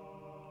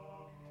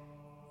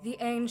 The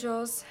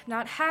angels,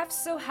 not half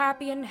so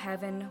happy in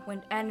heaven,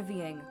 went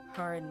envying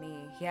her and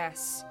me.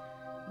 Yes,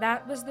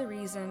 that was the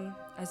reason,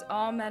 as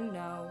all men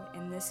know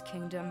in this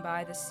kingdom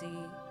by the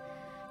sea,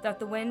 that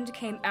the wind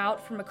came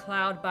out from a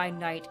cloud by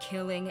night,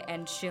 killing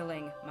and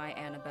chilling my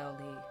Annabel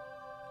Lee.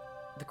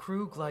 The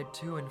crew glide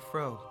to and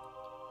fro,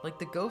 like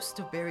the ghost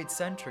of buried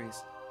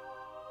centuries.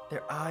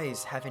 Their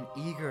eyes have an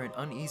eager and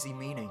uneasy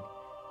meaning.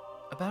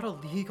 About a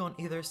league on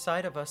either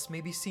side of us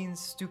may be seen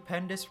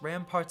stupendous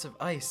ramparts of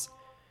ice,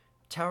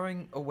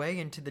 towering away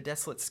into the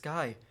desolate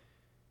sky,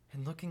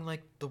 and looking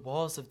like the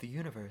walls of the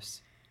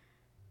universe.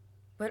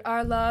 But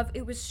our love,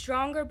 it was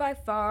stronger by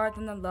far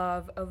than the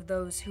love of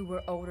those who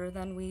were older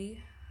than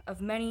we, of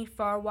many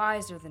far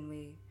wiser than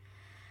we.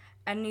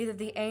 And neither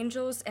the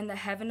angels in the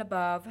heaven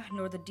above,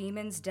 nor the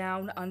demons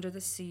down under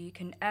the sea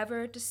can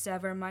ever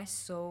dissever my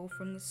soul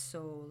from the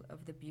soul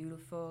of the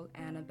beautiful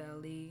Annabel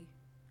Lee.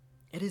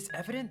 It is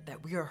evident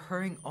that we are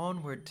hurrying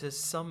onward to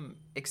some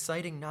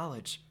exciting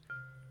knowledge,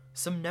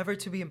 some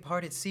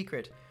never-to-be-imparted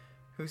secret,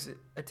 whose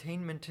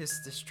attainment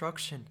is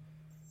destruction.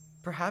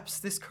 Perhaps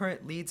this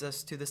current leads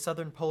us to the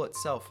southern pole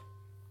itself.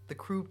 The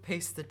crew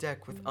pace the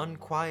deck with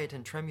unquiet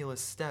and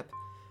tremulous step,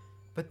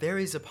 but there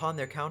is upon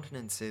their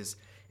countenances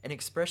an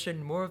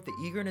expression more of the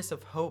eagerness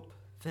of hope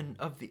than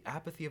of the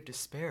apathy of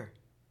despair.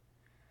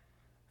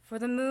 For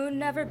the moon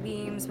never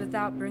beams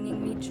without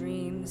bringing me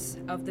dreams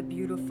of the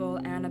beautiful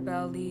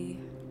Annabel Lee.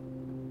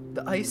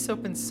 The ice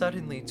opens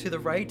suddenly to the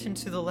right and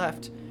to the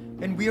left,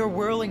 and we are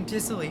whirling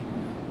dizzily.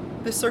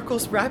 The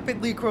circles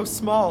rapidly grow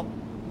small.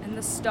 And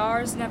the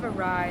stars never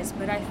rise,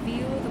 but I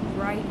feel the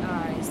bright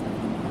eyes of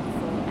the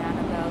beautiful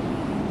Annabel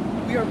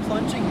Lee. We are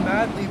plunging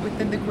madly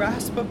within the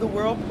grasp of the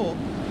whirlpool,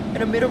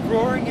 and amid a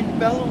roaring and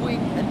bellowing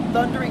and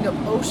thundering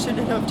of ocean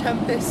and of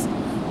tempest,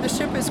 the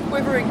ship is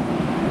quivering,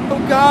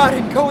 oh God,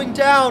 and going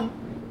down.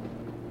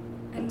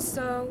 And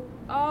so,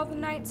 all the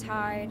night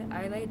tide,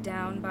 I lay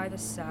down by the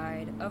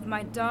side of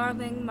my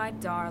darling,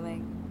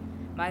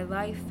 my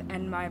life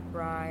and my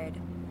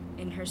bride,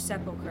 in her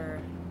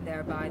sepulchre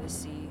there by the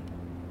sea.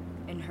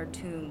 in her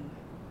tomb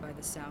by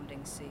the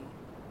sounding sea.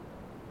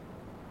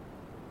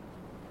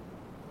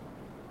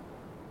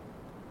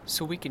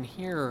 So we can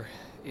hear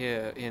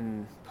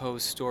in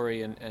Poe's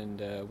story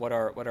and what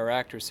our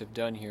actors have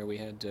done here. We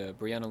had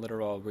Brianna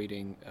Litterall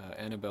reading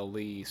Annabel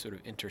Lee sort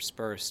of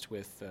interspersed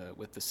with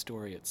the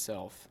story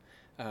itself,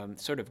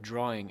 sort of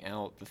drawing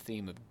out the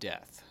theme of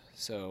death.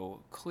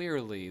 So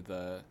clearly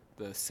the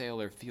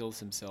sailor feels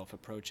himself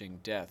approaching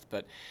death,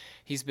 but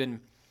he's been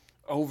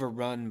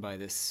overrun by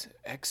this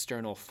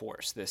external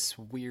force, this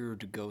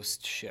weird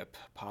ghost ship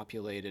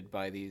populated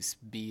by these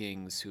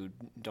beings who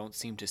don't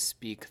seem to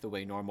speak the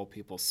way normal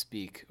people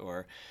speak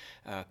or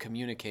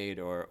communicate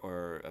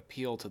or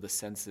appeal to the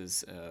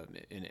senses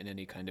in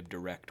any kind of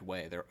direct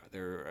way.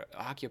 They're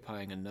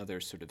occupying another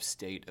sort of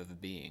state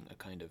of being, a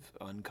kind of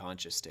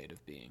unconscious state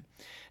of being.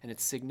 And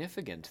it's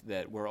significant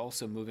that we're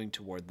also moving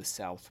toward the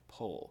South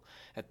Pole.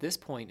 At this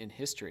point in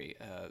history,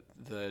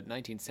 the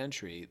 19th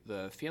century,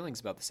 the feelings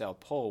about the South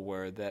Pole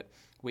were that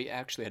we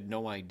actually had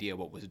no idea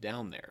what was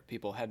down there.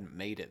 People hadn't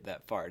made it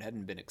that far. It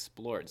hadn't been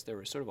explored. So there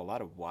were sort of a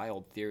lot of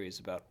wild theories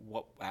about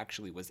what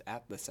actually was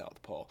at the South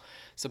Pole.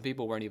 Some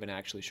people weren't even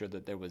actually sure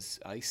that there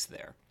was ice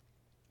there.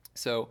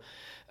 So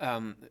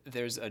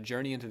there's a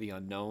journey into the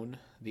unknown.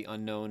 The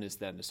unknown is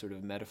then a sort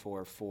of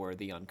metaphor for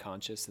the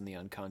unconscious, and the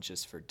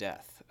unconscious for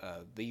death.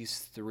 These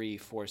three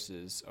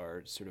forces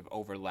are sort of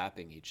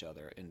overlapping each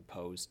other in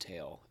Poe's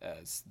tale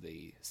as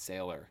the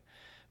sailor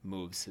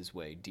moves his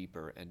way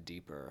deeper and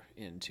deeper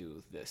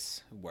into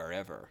this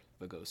wherever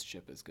the ghost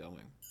ship is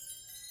going.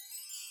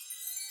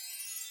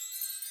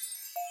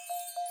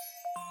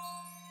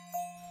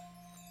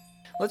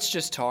 Let's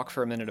just talk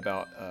for a minute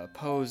about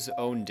Poe's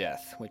own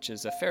death, which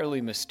is a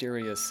fairly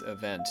mysterious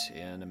event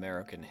in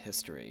American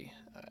history.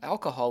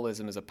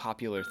 Alcoholism is a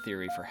popular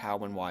theory for how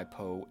and why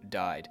Poe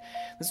died.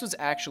 This was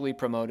actually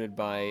promoted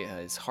by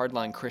his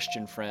hardline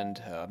Christian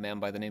friend, a man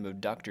by the name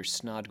of Dr.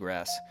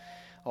 Snodgrass.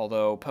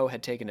 Although Poe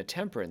had taken a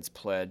temperance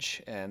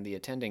pledge, and the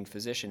attending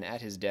physician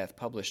at his death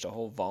published a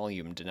whole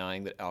volume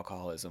denying that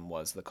alcoholism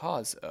was the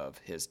cause of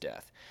his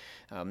death.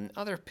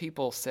 Other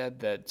people said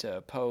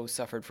that Poe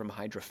suffered from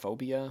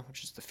hydrophobia,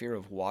 which is the fear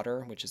of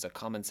water, which is a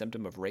common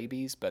symptom of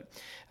rabies, but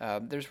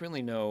there's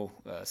really no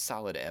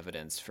solid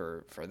evidence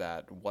for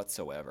that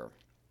whatsoever.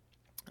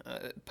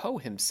 Poe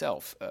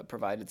himself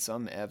provided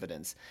some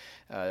evidence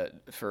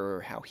for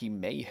how he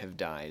may have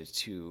died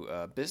to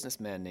a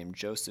businessman named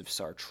Joseph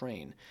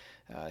Sartrain.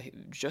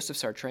 Joseph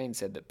Sartrain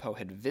said that Poe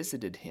had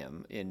visited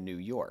him in New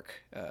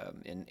York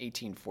in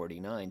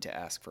 1849 to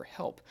ask for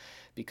help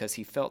because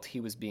he felt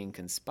he was being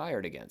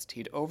conspired against.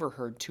 He'd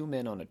overheard two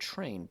men on a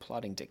train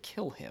plotting to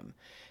kill him,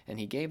 and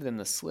he gave them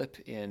the slip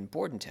in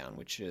Bordentown,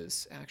 which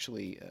is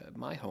actually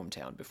my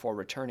hometown, before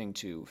returning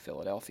to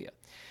Philadelphia.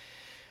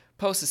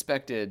 Poe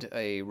suspected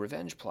a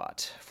revenge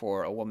plot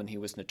for a woman he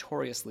was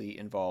notoriously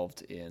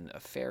involved in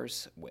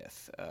affairs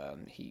with.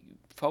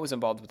 Poe was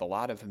involved with a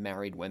lot of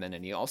married women,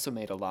 and he also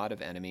made a lot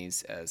of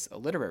enemies as a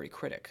literary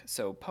critic.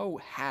 So Poe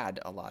had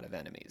a lot of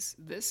enemies.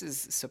 This is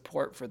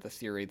support for the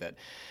theory that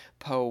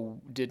Poe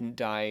didn't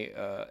die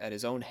at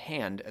his own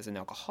hand as an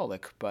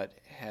alcoholic, but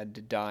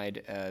had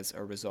died as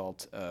a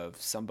result of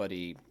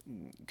somebody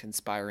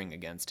conspiring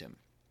against him.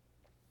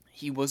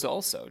 He was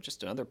also,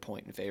 just another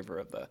point in favor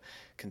of the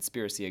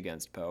conspiracy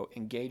against Poe,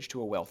 engaged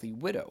to a wealthy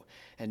widow,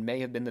 and may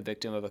have been the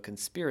victim of a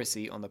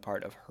conspiracy on the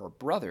part of her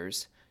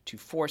brothers to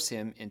force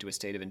him into a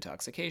state of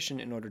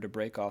intoxication in order to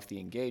break off the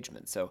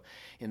engagement. So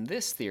in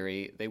this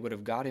theory, they would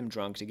have got him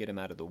drunk to get him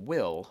out of the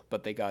will,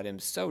 but they got him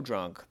so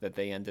drunk that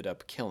they ended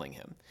up killing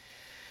him.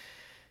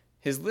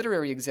 His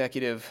literary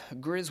executive,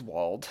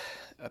 Griswold,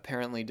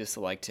 apparently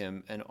disliked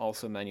him and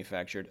also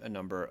manufactured a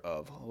number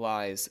of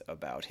lies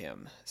about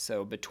him.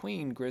 So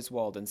between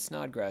Griswold and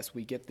Snodgrass,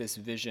 we get this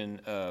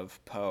vision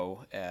of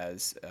Poe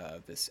as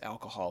this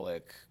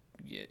alcoholic,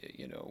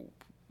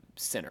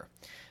 sinner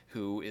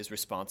who is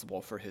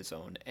responsible for his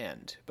own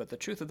end. But the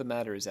truth of the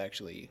matter is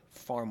actually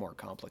far more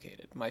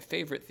complicated. My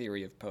favorite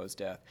theory of Poe's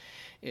death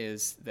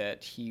is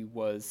that he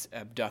was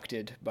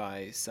abducted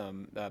by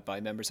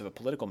members of a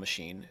political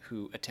machine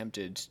who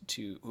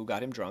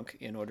got him drunk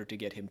in order to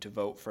get him to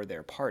vote for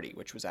their party,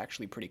 which was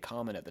actually pretty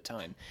common at the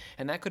time.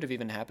 And that could have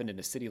even happened in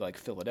a city like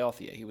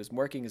Philadelphia. He was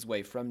working his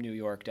way from New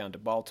York down to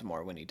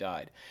Baltimore when he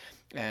died.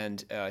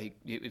 And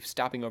he was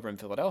stopping over in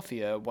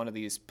Philadelphia. One of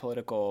these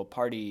political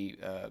party,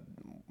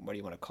 what do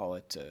you want to call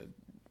it,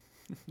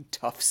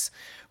 toughs,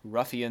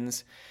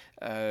 ruffians,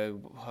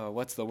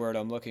 what's the word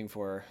I'm looking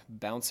for,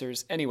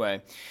 bouncers?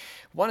 Anyway,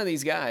 one of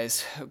these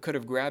guys could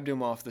have grabbed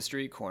him off the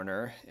street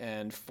corner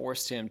and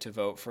forced him to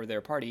vote for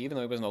their party, even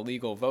though he wasn't a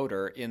legal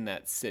voter in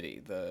that city.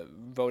 The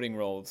voting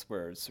rolls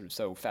were sort of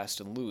so fast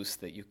and loose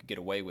that you could get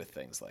away with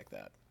things like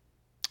that.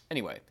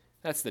 Anyway,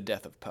 that's the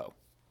death of Poe.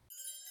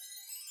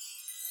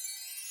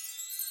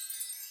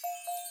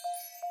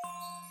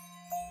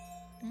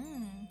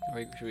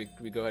 Should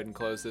we go ahead and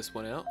close this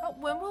one out? Oh,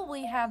 when will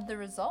we have the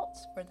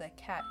results for the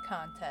cat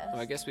contest?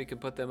 Well, I guess we can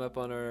put them up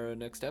on our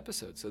next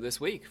episode. So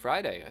this week,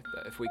 Friday,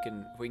 if we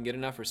can get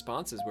enough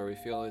responses where we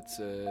feel it's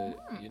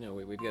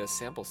we've got a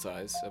sample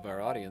size of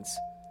our audience.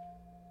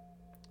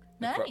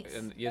 Nice.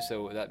 And yeah,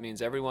 so that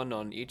means everyone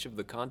on each of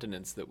the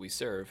continents that we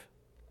serve.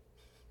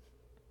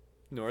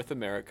 North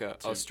America,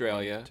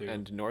 Australia,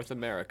 and North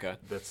America.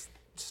 That's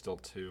still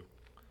 2,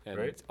 and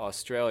right?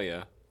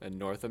 Australia and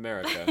North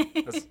America.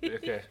 That's,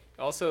 okay.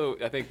 Also,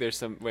 I think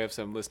we have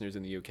some listeners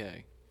in the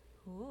UK.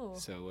 Ooh.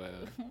 So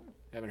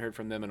haven't heard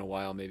from them in a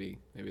while. Maybe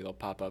they'll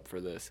pop up for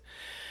this.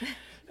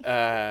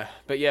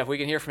 But yeah, if we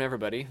can hear from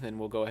everybody, then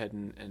we'll go ahead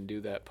and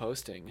do that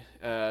posting.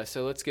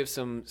 So let's give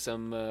some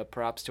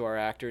props to our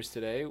actors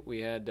today.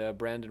 We had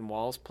Brandon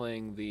Walls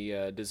playing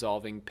the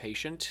dissolving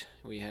patient.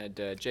 We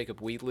had Jacob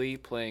Wheatley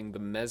playing the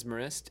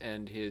mesmerist,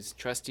 and his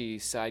trusty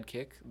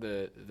sidekick,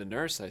 the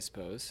nurse, I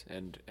suppose,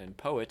 and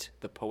poet,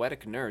 the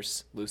poetic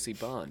nurse, Lucy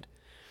Bond.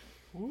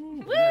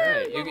 Woo! All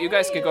right, you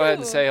guys can go ahead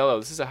and say hello.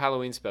 This is a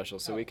Halloween special,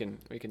 so we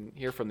can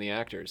hear from the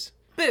actors.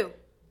 Boo.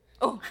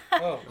 Oh,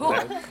 hello.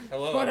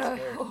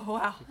 Oh,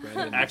 wow.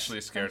 Brandon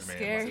Actually scared me.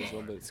 scared. is a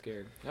little bit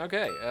scared.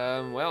 Okay.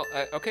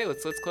 Okay.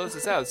 Let's close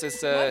this out. Let's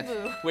just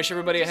wish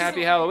everybody a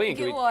happy Halloween.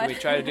 Can we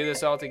try to do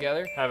this all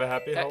together? Have a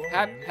happy Halloween.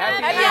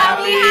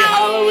 Happy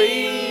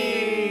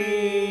Halloween!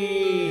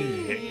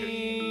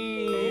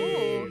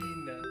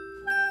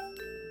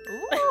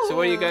 So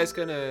what are you guys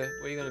gonna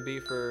be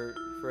for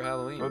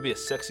Halloween? I'm gonna be a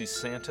sexy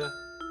Santa.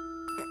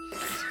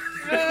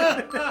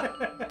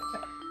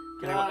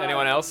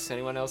 Anyone else?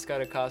 Anyone else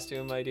got a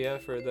costume idea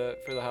for the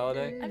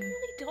holiday? I really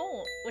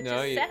don't, which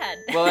No, is sad.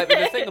 Well,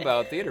 the thing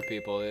about theater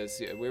people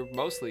is we're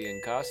mostly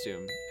in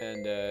costume,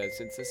 and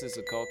since this is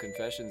Occult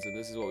Confessions and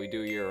this is what we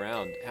do year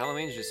round,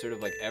 Halloween's just sort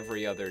of like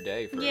every other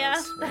day for us.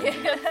 That's a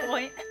good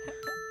point.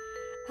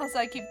 Also,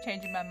 I keep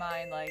changing my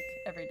mind like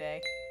every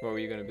day. What were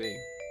you gonna be?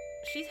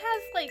 She's had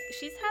like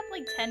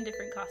 10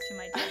 different costume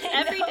ideas.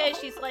 Every day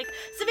she's like,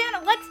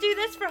 Savannah, let's do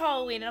this for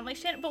Halloween. And I'm like,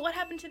 Shannon, but what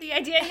happened to the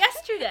idea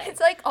yesterday? It's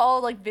like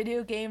all like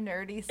video game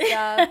nerdy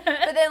stuff.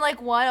 But then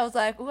like one, I was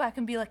like, ooh, I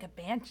can be like a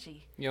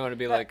banshee. You want to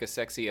be like a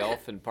sexy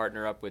elf and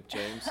partner up with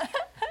James?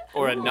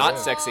 Or a not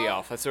sexy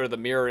elf. That's sort of the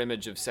mirror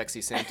image of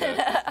sexy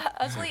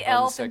Santa. Ugly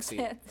elf and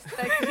unsexy.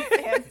 sexy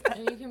Santa.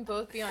 And you can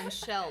both be on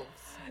shelves.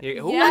 Yes.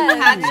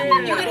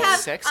 You could have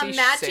Sexy a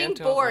matching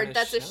Santa on board a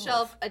that's a shelf.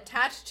 shelf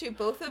attached to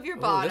both of your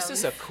Oh, bottoms. this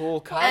is a cool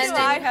And costume.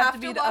 then I you have have to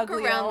to be the walk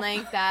ugly around elf.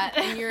 like that,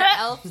 and your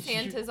elf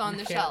Santa's on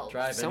the shelf.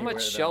 So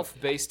much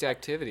shelf-based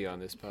activity on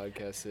this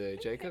podcast today.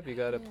 Jacob, you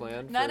got a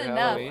plan for Not enough,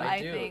 Halloween?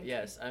 I do. think.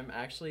 Yes,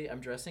 I'm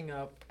dressing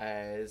up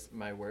as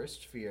my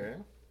worst fear,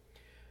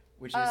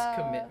 which is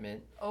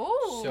commitment.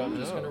 Oh. So I'm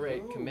just gonna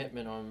write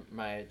commitment on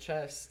my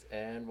chest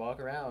and walk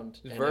around.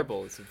 It's and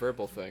verbal. It's a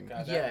verbal thing.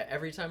 Yeah,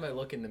 every time I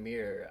look in the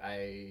mirror,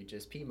 I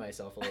just pee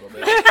myself a little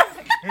bit.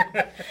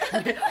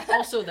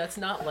 Also, that's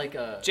not like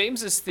a...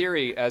 James's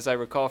theory, as I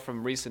recall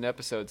from recent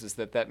episodes, is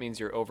that means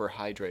you're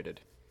overhydrated.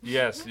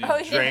 Yes, you Oh,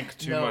 yeah. drank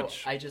too no,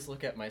 much. I just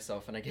look at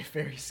myself and I get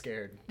very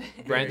scared.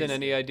 Brandon,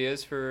 any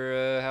ideas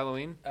for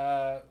Halloween?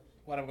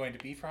 What I'm going to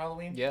be for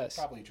Halloween? Yes.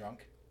 Probably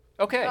drunk.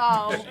 Okay.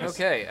 Oh.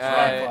 Okay.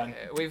 fun.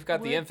 We've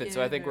got the infant,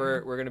 so I think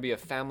we're going to be a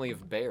family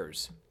of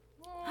bears.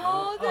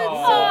 Oh, that's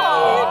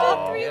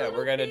Oh. so cute. Yeah,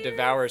 we're going to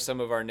devour some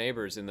of our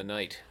neighbors in the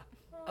night.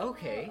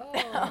 Okay.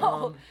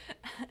 Oh.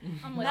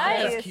 I'm with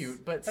Nice. That's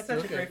cute, but That's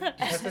still such a good. great.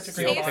 That's such a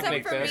Save great. Save some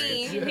picnic for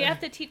baskets. me. You have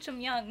to teach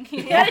them young.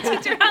 You gotta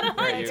teach them how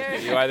to Right,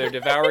 hunt. you either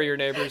devour your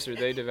neighbors or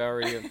they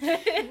devour you.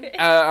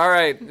 All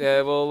right.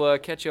 We'll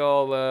catch you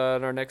all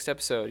on our next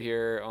episode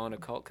here on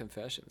Occult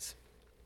Confessions.